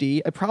safety.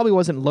 It probably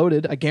wasn't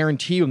loaded. I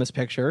guarantee you in this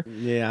picture.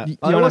 Yeah. You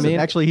know what I mean?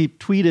 Actually, he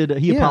tweeted,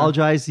 he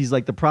apologized. He's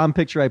like, the prom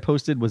picture I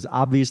posted was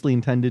obviously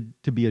intended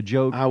to be a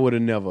joke. I would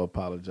have never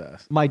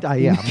apologized. My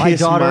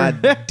daughter. My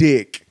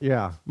dick.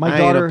 Yeah. My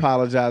daughter ain't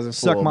apologizing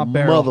for a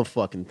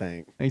motherfucking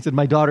thing. And he said,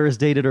 my daughter has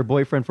dated her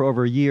boyfriend for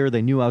over a year.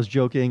 They knew I was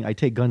joking. I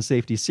take gun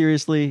safety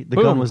seriously. The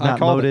gun was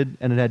not loaded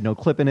and it had no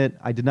clip in it.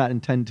 I did not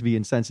intend to be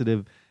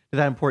insensitive to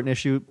that important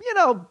issue.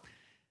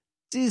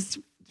 These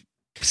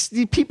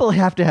people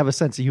have to have a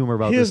sense of humor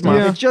about this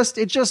stuff.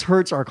 It just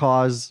hurts our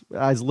cause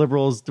as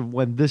liberals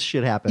when this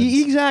shit happens.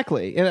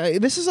 Exactly.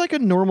 And this is a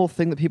normal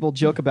thing that people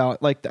joke about.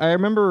 I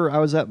remember I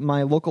was at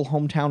my local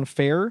hometown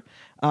fair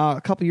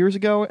a couple years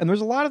ago, and there's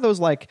a lot of those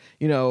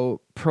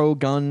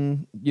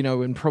pro-gun,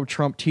 and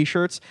pro-Trump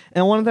t-shirts.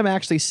 And one of them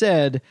actually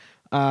said,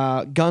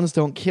 guns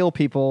don't kill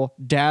people,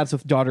 dads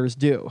with daughters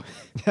do.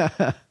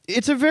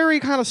 It's a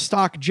very kind of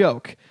stock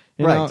joke.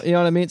 You know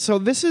what I mean? So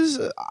this is,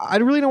 I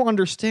really don't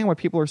understand why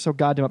people are so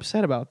goddamn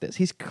upset about this.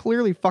 He's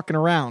clearly fucking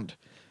around.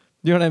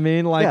 You know what I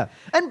mean?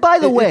 And by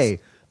the way,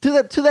 to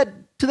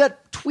that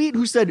tweet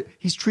who said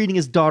he's treating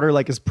his daughter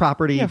like his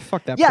property. Yeah,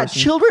 fuck that Yeah,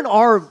 person. children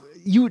are,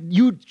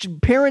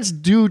 parents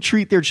do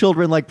treat their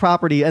children like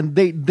property, and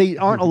they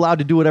aren't allowed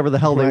to do whatever the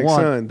hell they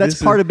want. Son,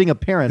 that's part of being a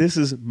parent. This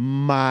is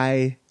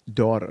my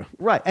daughter.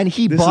 Right. And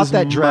he bought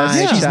that dress.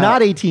 She's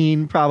not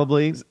 18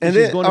 probably. And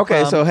then,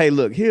 so hey,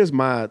 look, here's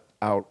my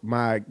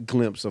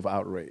glimpse of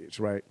outrage,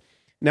 right?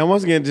 Now,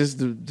 once again, just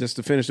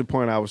to finish the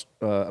point I was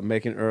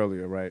making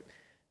earlier, right?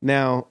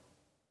 Now,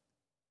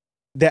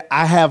 that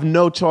I have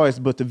no choice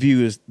but to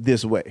view it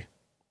this way.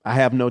 I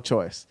have no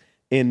choice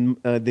in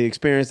the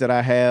experience that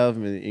I have,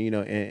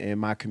 in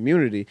my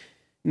community.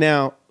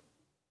 Now,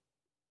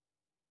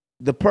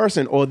 the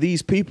person or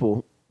these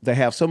people that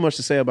have so much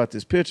to say about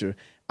this picture,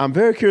 I'm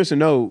very curious to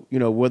know,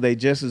 were they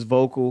just as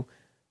vocal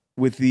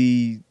with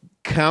the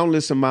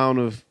countless amount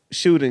of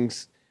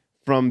shootings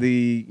from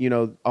the,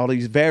 all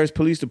these various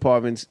police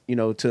departments,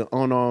 to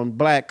unarmed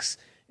blacks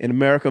in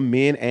America,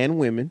 men and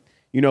women?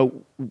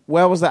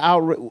 Where was the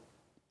outrage?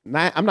 I'm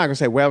not going to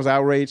say where I was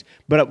outraged,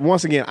 but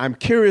once again, I'm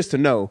curious to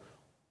know,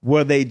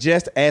 were they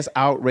just as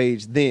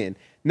outraged then?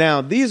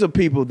 Now, these are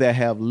people that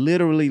have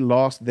literally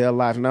lost their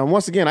lives. Now,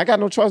 once again, I got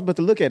no choice but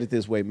to look at it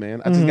this way,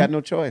 man. I just got no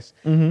choice.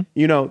 You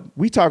know,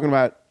 we talking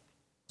about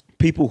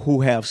people who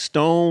have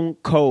stone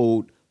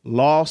cold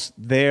lost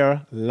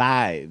their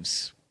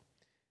lives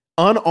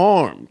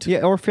unarmed.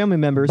 Yeah, or family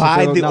members.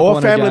 By the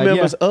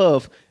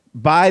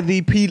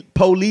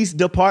police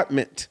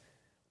department.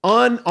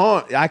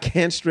 Unarmed. I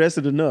can't stress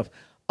it enough.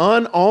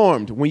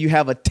 Unarmed. When you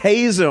have a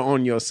taser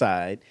on your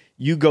side,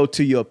 you go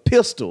to your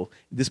pistol.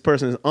 This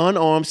person is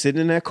unarmed,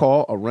 sitting in their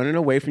car or running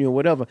away from you or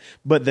whatever.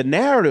 But the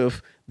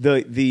narrative,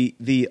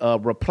 the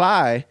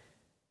reply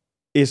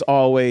is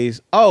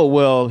always, oh,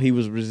 well, he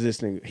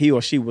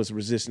or she was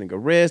resisting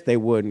arrest. They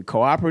weren't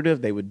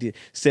cooperative. They were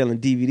selling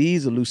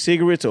DVDs or loose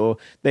cigarettes, or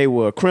they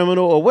were a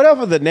criminal, or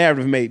whatever the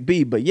narrative may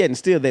be. But yet and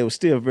still, they were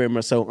still very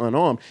much so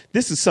unarmed.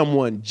 This is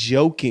someone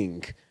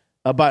joking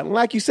about,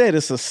 like you said,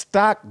 it's a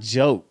stock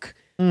joke.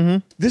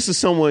 This is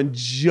someone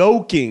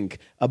joking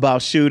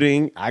about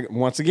shooting.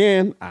 Once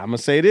again, I'm going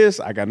to say this.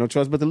 I got no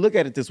choice but to look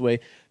at it this way.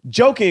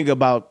 Joking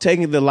about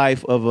taking the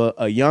life of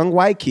a young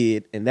white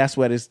kid. And that's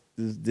what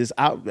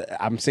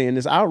I'm saying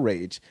this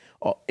outrage.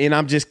 And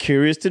I'm just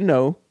curious to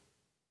know,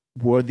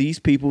 were these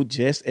people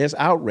just as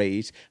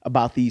outraged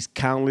about these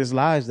countless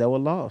lives that were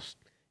lost?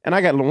 And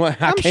I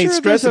can't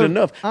stress it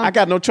enough. I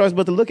got no choice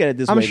but to look at it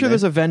this way. I'm sure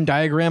there's a Venn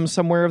diagram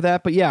somewhere of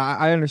that, but yeah,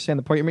 I understand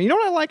the point. I mean, you know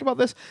what I like about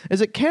this is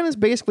that Ken is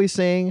basically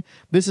saying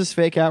this is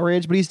fake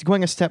outrage, but he's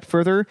going a step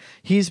further.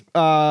 He's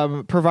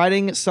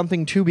providing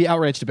something to be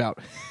outraged about.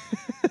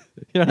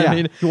 You know what I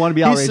mean? You want to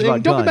be outraged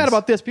about guns. Don't be mad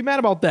about this. Be mad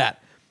about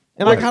that.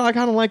 And right. I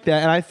kind of like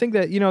that. And I think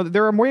that, you know,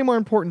 there are way more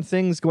important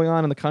things going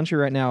on in the country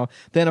right now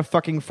than a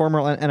fucking former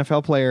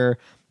NFL player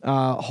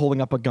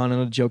holding up a gun in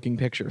a joking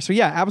picture. So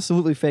yeah,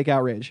 absolutely fake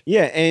outrage.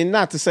 Yeah, and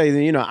not to say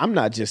that, you know, I'm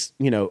not just,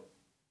 you know,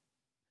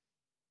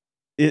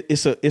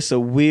 it's a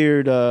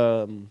weird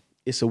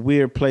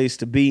place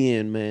to be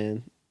in,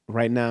 man.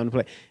 Right now in the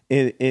play,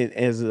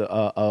 as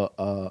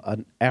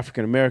an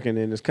African American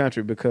in this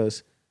country,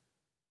 because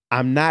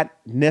I'm not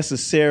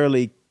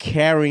necessarily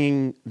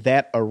carrying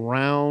that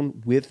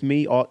around with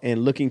me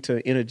and looking to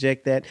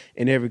interject that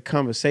in every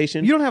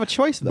conversation. You don't have a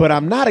choice, though. But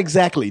I'm not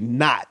exactly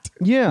not.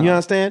 Yeah. You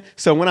understand?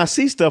 So when I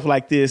see stuff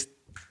like this,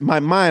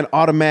 my mind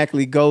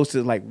automatically goes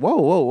to like,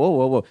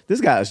 whoa. This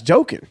guy is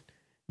joking.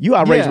 You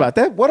outraged about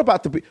that? What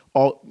about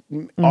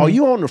are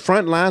you on the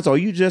front lines? Are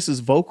you just as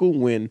vocal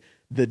when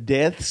the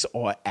deaths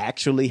are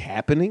actually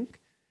happening?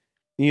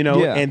 You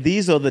know, and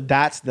these are the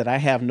dots that I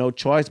have no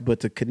choice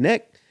but to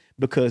connect,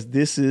 because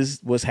this is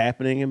what's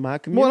happening in my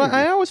community. Well,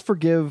 I always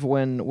forgive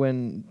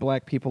when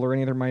black people or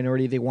any other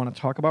minority, they want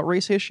to talk about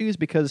race issues,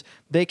 because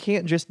they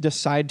can't just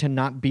decide to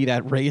not be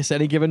that race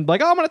any given,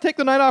 like, oh, I'm going to take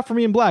the night off for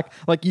me in black.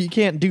 Like, you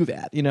can't do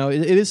that. You know,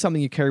 it is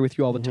something you carry with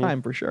you all the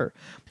time, for sure.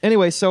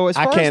 Anyway, so as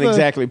far as I can't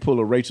exactly pull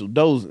a Rachel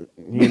Dozen,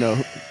 you know.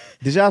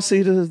 Did y'all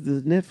see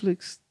the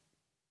Netflix,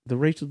 the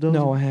Rachel Dozen?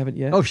 No, I haven't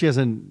yet. Oh, she has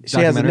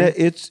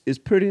it's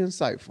pretty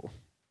insightful.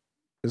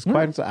 It's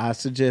quite. I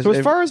suggest. So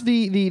as far as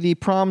the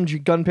prom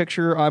gun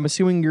picture, I'm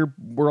assuming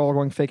we're all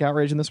going fake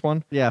outrage in this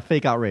one. Yeah,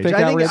 fake outrage.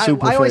 I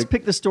always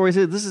pick the stories.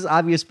 This is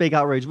obvious fake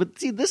outrage, but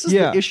see, this is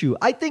the issue.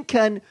 I think,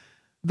 Ken,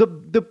 the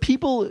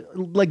people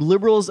like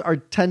liberals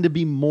tend to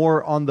be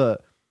more on the,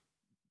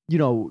 you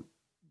know,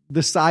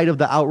 the side of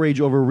the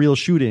outrage over real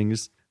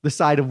shootings. The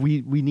side of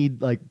we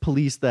need like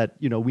police that,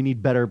 you know, we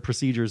need better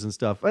procedures and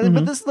stuff. But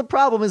this is the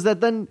problem, is that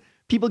then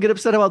people get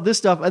upset about this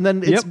stuff, and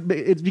then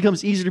it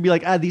becomes easier to be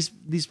like,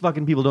 these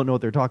fucking people don't know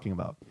what they're talking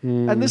about.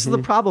 And this is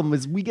the problem,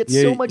 is we get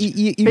so much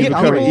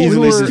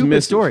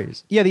stupid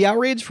stories. Yeah, the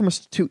outrage from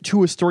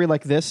to a story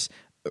like this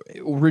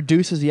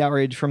reduces the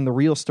outrage from the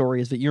real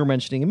stories that you were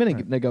mentioning a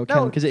minute ago,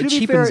 Ken, because it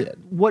cheapens it.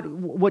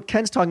 What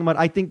Ken's talking about,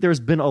 I think there's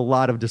been a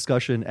lot of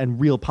discussion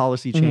and real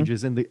policy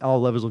changes in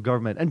all levels of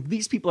government, and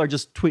these people are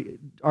just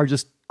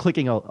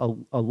clicking a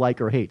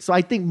like or hate. So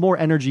I think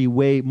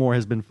way more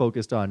has been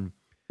focused on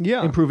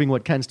improving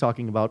what Ken's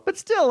talking about. But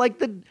still, like,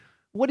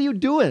 what are you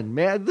doing,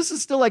 man? This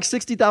is still like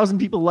 60,000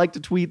 people like to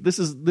tweet. This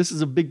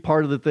is a big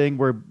part of the thing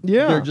where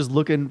they're just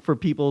looking for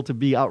people to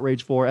be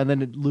outraged for, and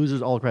then it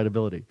loses all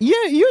credibility. Yeah,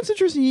 it's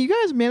interesting. You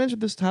guys managed with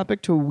this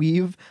topic to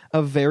weave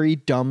a very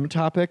dumb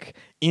topic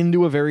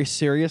into a very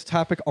serious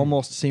topic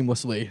almost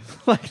seamlessly.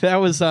 Like, that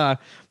was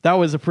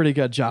a pretty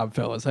good job,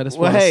 fellas. I just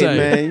want to say,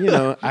 man, you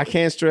know, I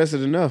can't stress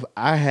it enough.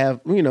 I have,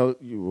 you know,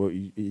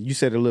 you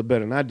said it a little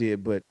better than I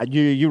did, but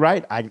you're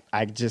right.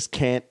 I just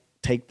can't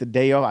take the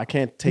day off. I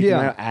can't take it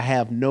out. I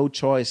have no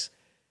choice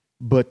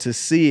but to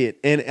see it.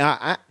 And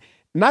I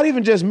not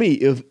even just me.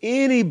 If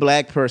any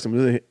black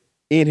person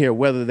in here,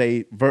 whether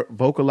they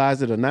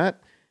vocalize it or not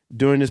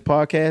during this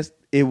podcast,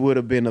 it would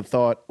have been a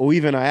thought, or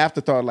even an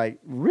afterthought,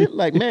 like,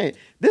 man,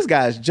 this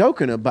guy's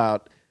joking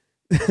about.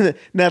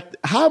 Now,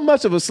 how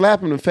much of a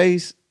slap in the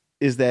face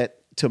is that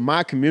to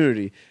my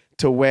community,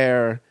 to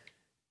where,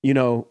 you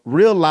know,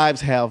 real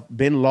lives have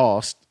been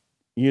lost,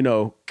 you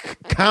know,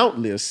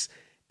 countless.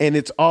 And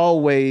it's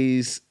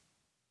always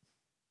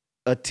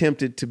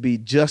attempted to be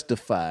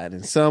justified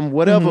in some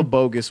whatever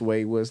bogus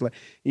way was like,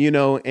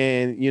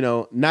 and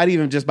not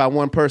even just by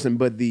one person,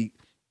 but the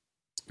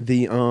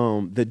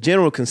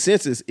general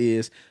consensus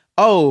is,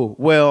 oh,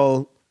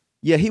 well,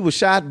 yeah, he was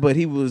shot, but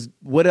he was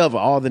whatever,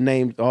 all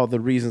the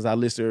reasons I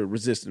listed,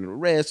 resisting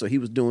arrest, or he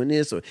was doing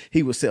this, or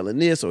he was selling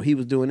this, or he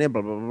was doing that,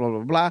 blah, blah, blah, blah,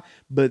 blah.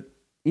 But,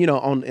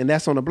 and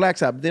that's on the black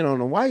side. But then on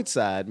the white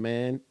side,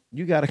 man,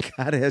 you got a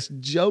guy that's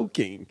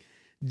joking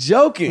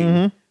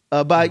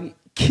about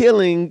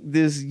killing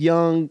this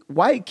young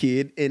white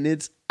kid, and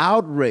it's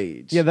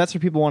outrage. Yeah, that's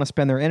where people want to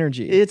spend their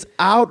energy. It's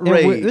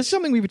outrage. This is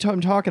something we've been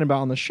talking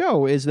about on the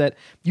show, is that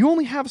you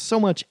only have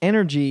so much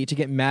energy to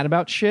get mad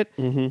about shit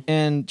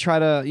and try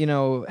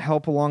to,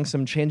 help along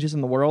some changes in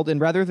the world. And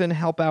rather than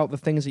help out the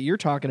things that you're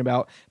talking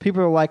about,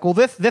 people are like, well,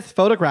 this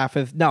photograph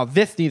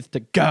this needs to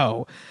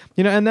go.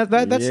 And that's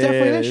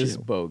definitely an issue. It's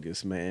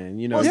bogus, man.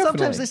 Well,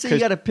 sometimes they say you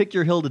got to pick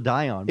your hill to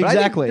die on. But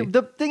exactly.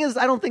 The thing is,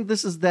 I don't think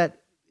this is that.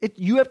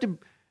 You have to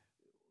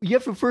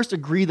first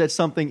agree that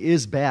something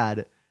is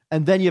bad,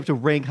 and then you have to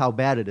rank how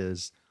bad it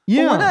is.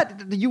 Yeah, well,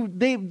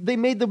 they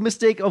made the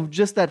mistake of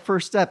just that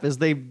first step, is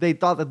they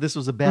thought that this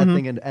was a bad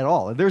thing at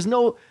all. There's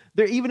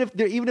even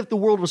if the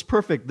world was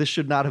perfect, this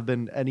should not have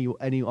been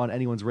any on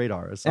anyone's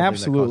radar as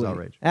something that caused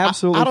outrage.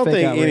 Absolutely, I don't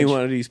think outrage. any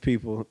one of these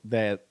people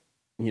that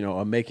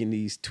are making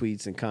these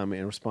tweets and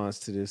comment in response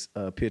to this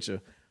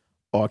picture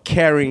are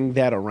carrying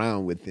that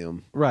around with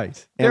them.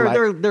 Right.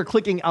 They're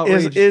clicking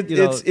outrage.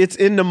 It's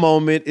in the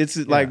moment. It's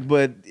like,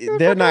 but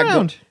they're not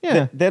going.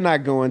 Yeah. They're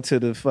not going to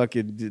the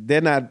fucking.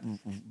 They're not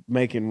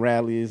making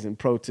rallies and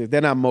protests.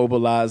 They're not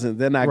mobilizing.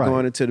 They're not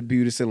going into the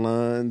beauty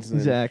salons.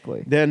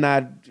 Exactly. They're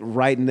not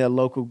writing their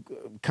local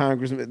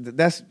congressman.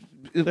 That's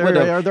they're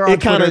on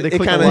Twitter. They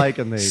click a like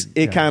and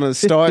it kind of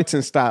starts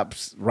and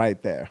stops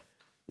right there.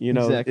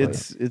 Exactly.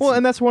 It's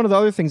and that's one of the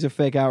other things of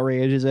fake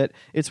outrage, is that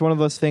it's one of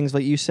those things,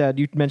 like you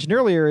mentioned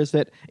earlier, is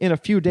that in a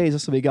few days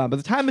this will be gone. By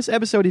the time this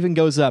episode even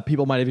goes up,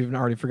 people might have even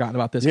already forgotten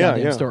about this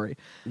goddamn story.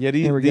 Yeah,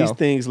 these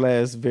things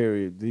last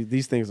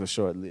these things are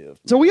short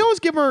lived. So we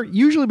always give our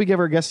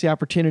guests the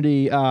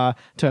opportunity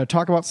to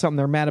talk about something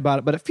they're mad about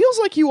it, but it feels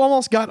like you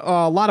almost got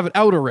a lot of it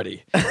out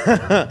already.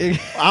 I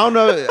don't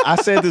know. I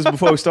said this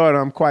before we started.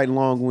 I'm quite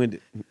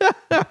long-winded.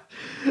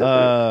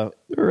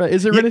 Right.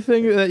 Is there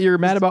anything that you're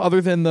mad about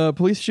other than the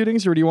police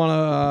shootings, or do you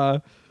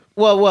want to?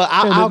 Well,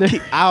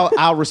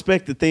 I'll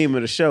respect the theme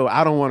of the show.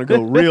 I don't want to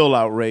go real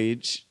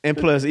outrage, and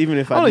plus, even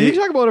if I did, you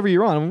can talk about whatever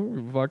you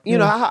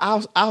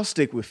want. I'll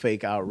stick with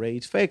fake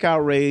outrage. Fake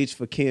outrage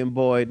for Ken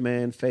Boyd,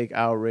 man. Fake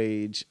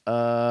outrage. What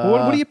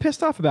are you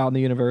pissed off about in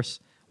the universe?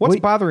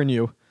 What's bothering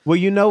you? Well,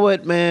 you know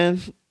what,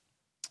 man.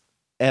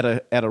 At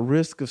a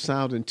risk of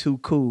sounding too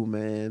cool,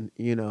 man,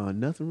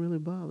 nothing really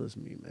bothers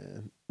me,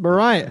 man. All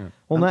right.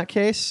 Well, in that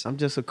case, I'm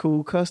just a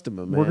cool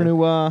customer, man. We're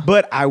gonna.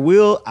 But I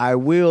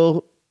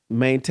will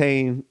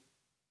maintain,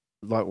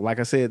 like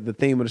I said, the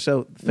theme of the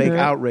show: fake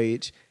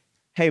outrage.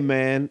 Hey,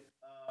 man.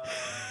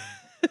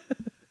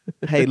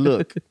 Hey,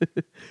 look.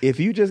 If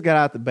you just got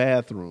out the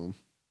bathroom,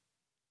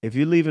 if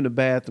you're leaving the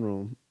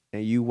bathroom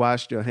and you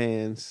washed your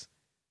hands,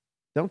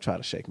 don't try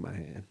to shake my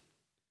hand.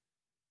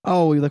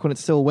 Oh, like when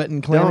it's still wet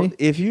and clammy?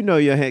 If you know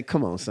your hand,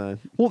 come on, son.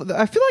 Well,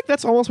 I feel like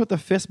that's almost what the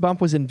fist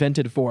bump was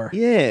invented for.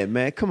 Yeah,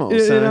 man, come on,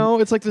 son.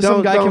 It's like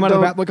some guy came out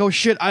of the bath like, oh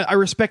shit, I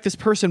respect this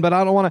person, but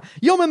I don't want to.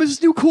 Yo, man, there's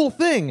this new cool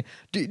thing.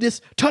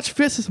 Just touch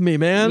fists with me,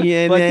 man.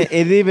 Yeah, and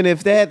even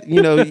if that,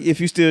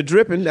 if you're still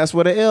dripping, that's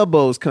where the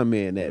elbows come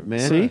in at,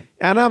 man. See?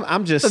 And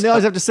I'm just. And they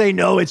always have to say,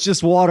 no, it's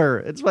just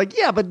water. It's like,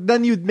 yeah, but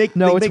then you makes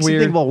you think,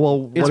 well,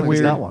 what if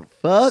it's not water?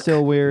 Fuck.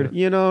 Still weird.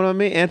 You know what I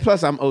mean? And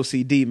plus, I'm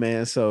OCD,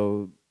 man,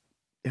 so.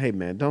 Hey,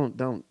 man, don't.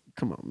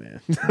 Come on, man.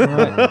 All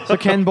right. So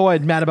Ken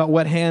Boyd, mad about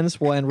wet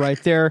hands. We'll end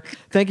right there.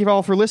 Thank you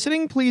all for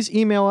listening. Please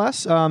email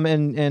us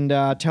and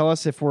tell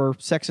us if we're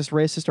sexist,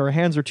 racist, or our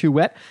hands are too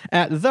wet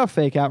at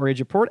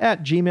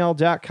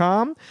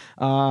thefakeoutragereport@gmail.com.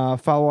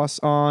 Follow us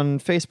on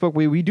Facebook.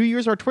 We do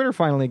use our Twitter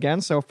finally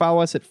again, so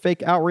follow us at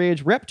Fake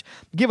Outrage Ripped.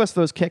 Give us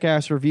those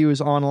kick-ass reviews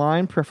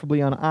online,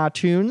 preferably on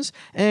iTunes.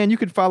 And you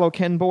can follow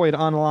Ken Boyd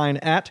online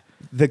at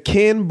The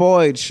Ken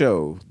Boyd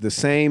Show, the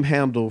same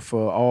handle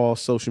for all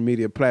social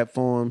media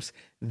platforms.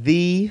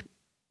 The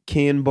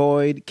Ken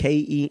Boyd,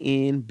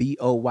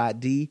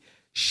 KenBoyd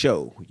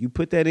Show. You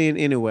put that in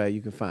anywhere,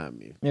 you can find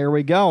me. There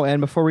we go. And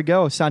before we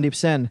go, Sandeep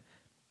Sen,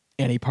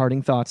 any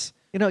parting thoughts?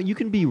 You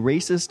can be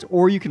racist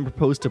or you can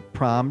propose to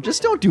prom.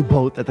 Just don't do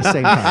both at the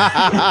same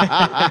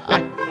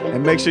time.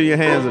 And make sure your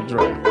hands are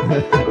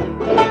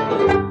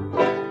dry.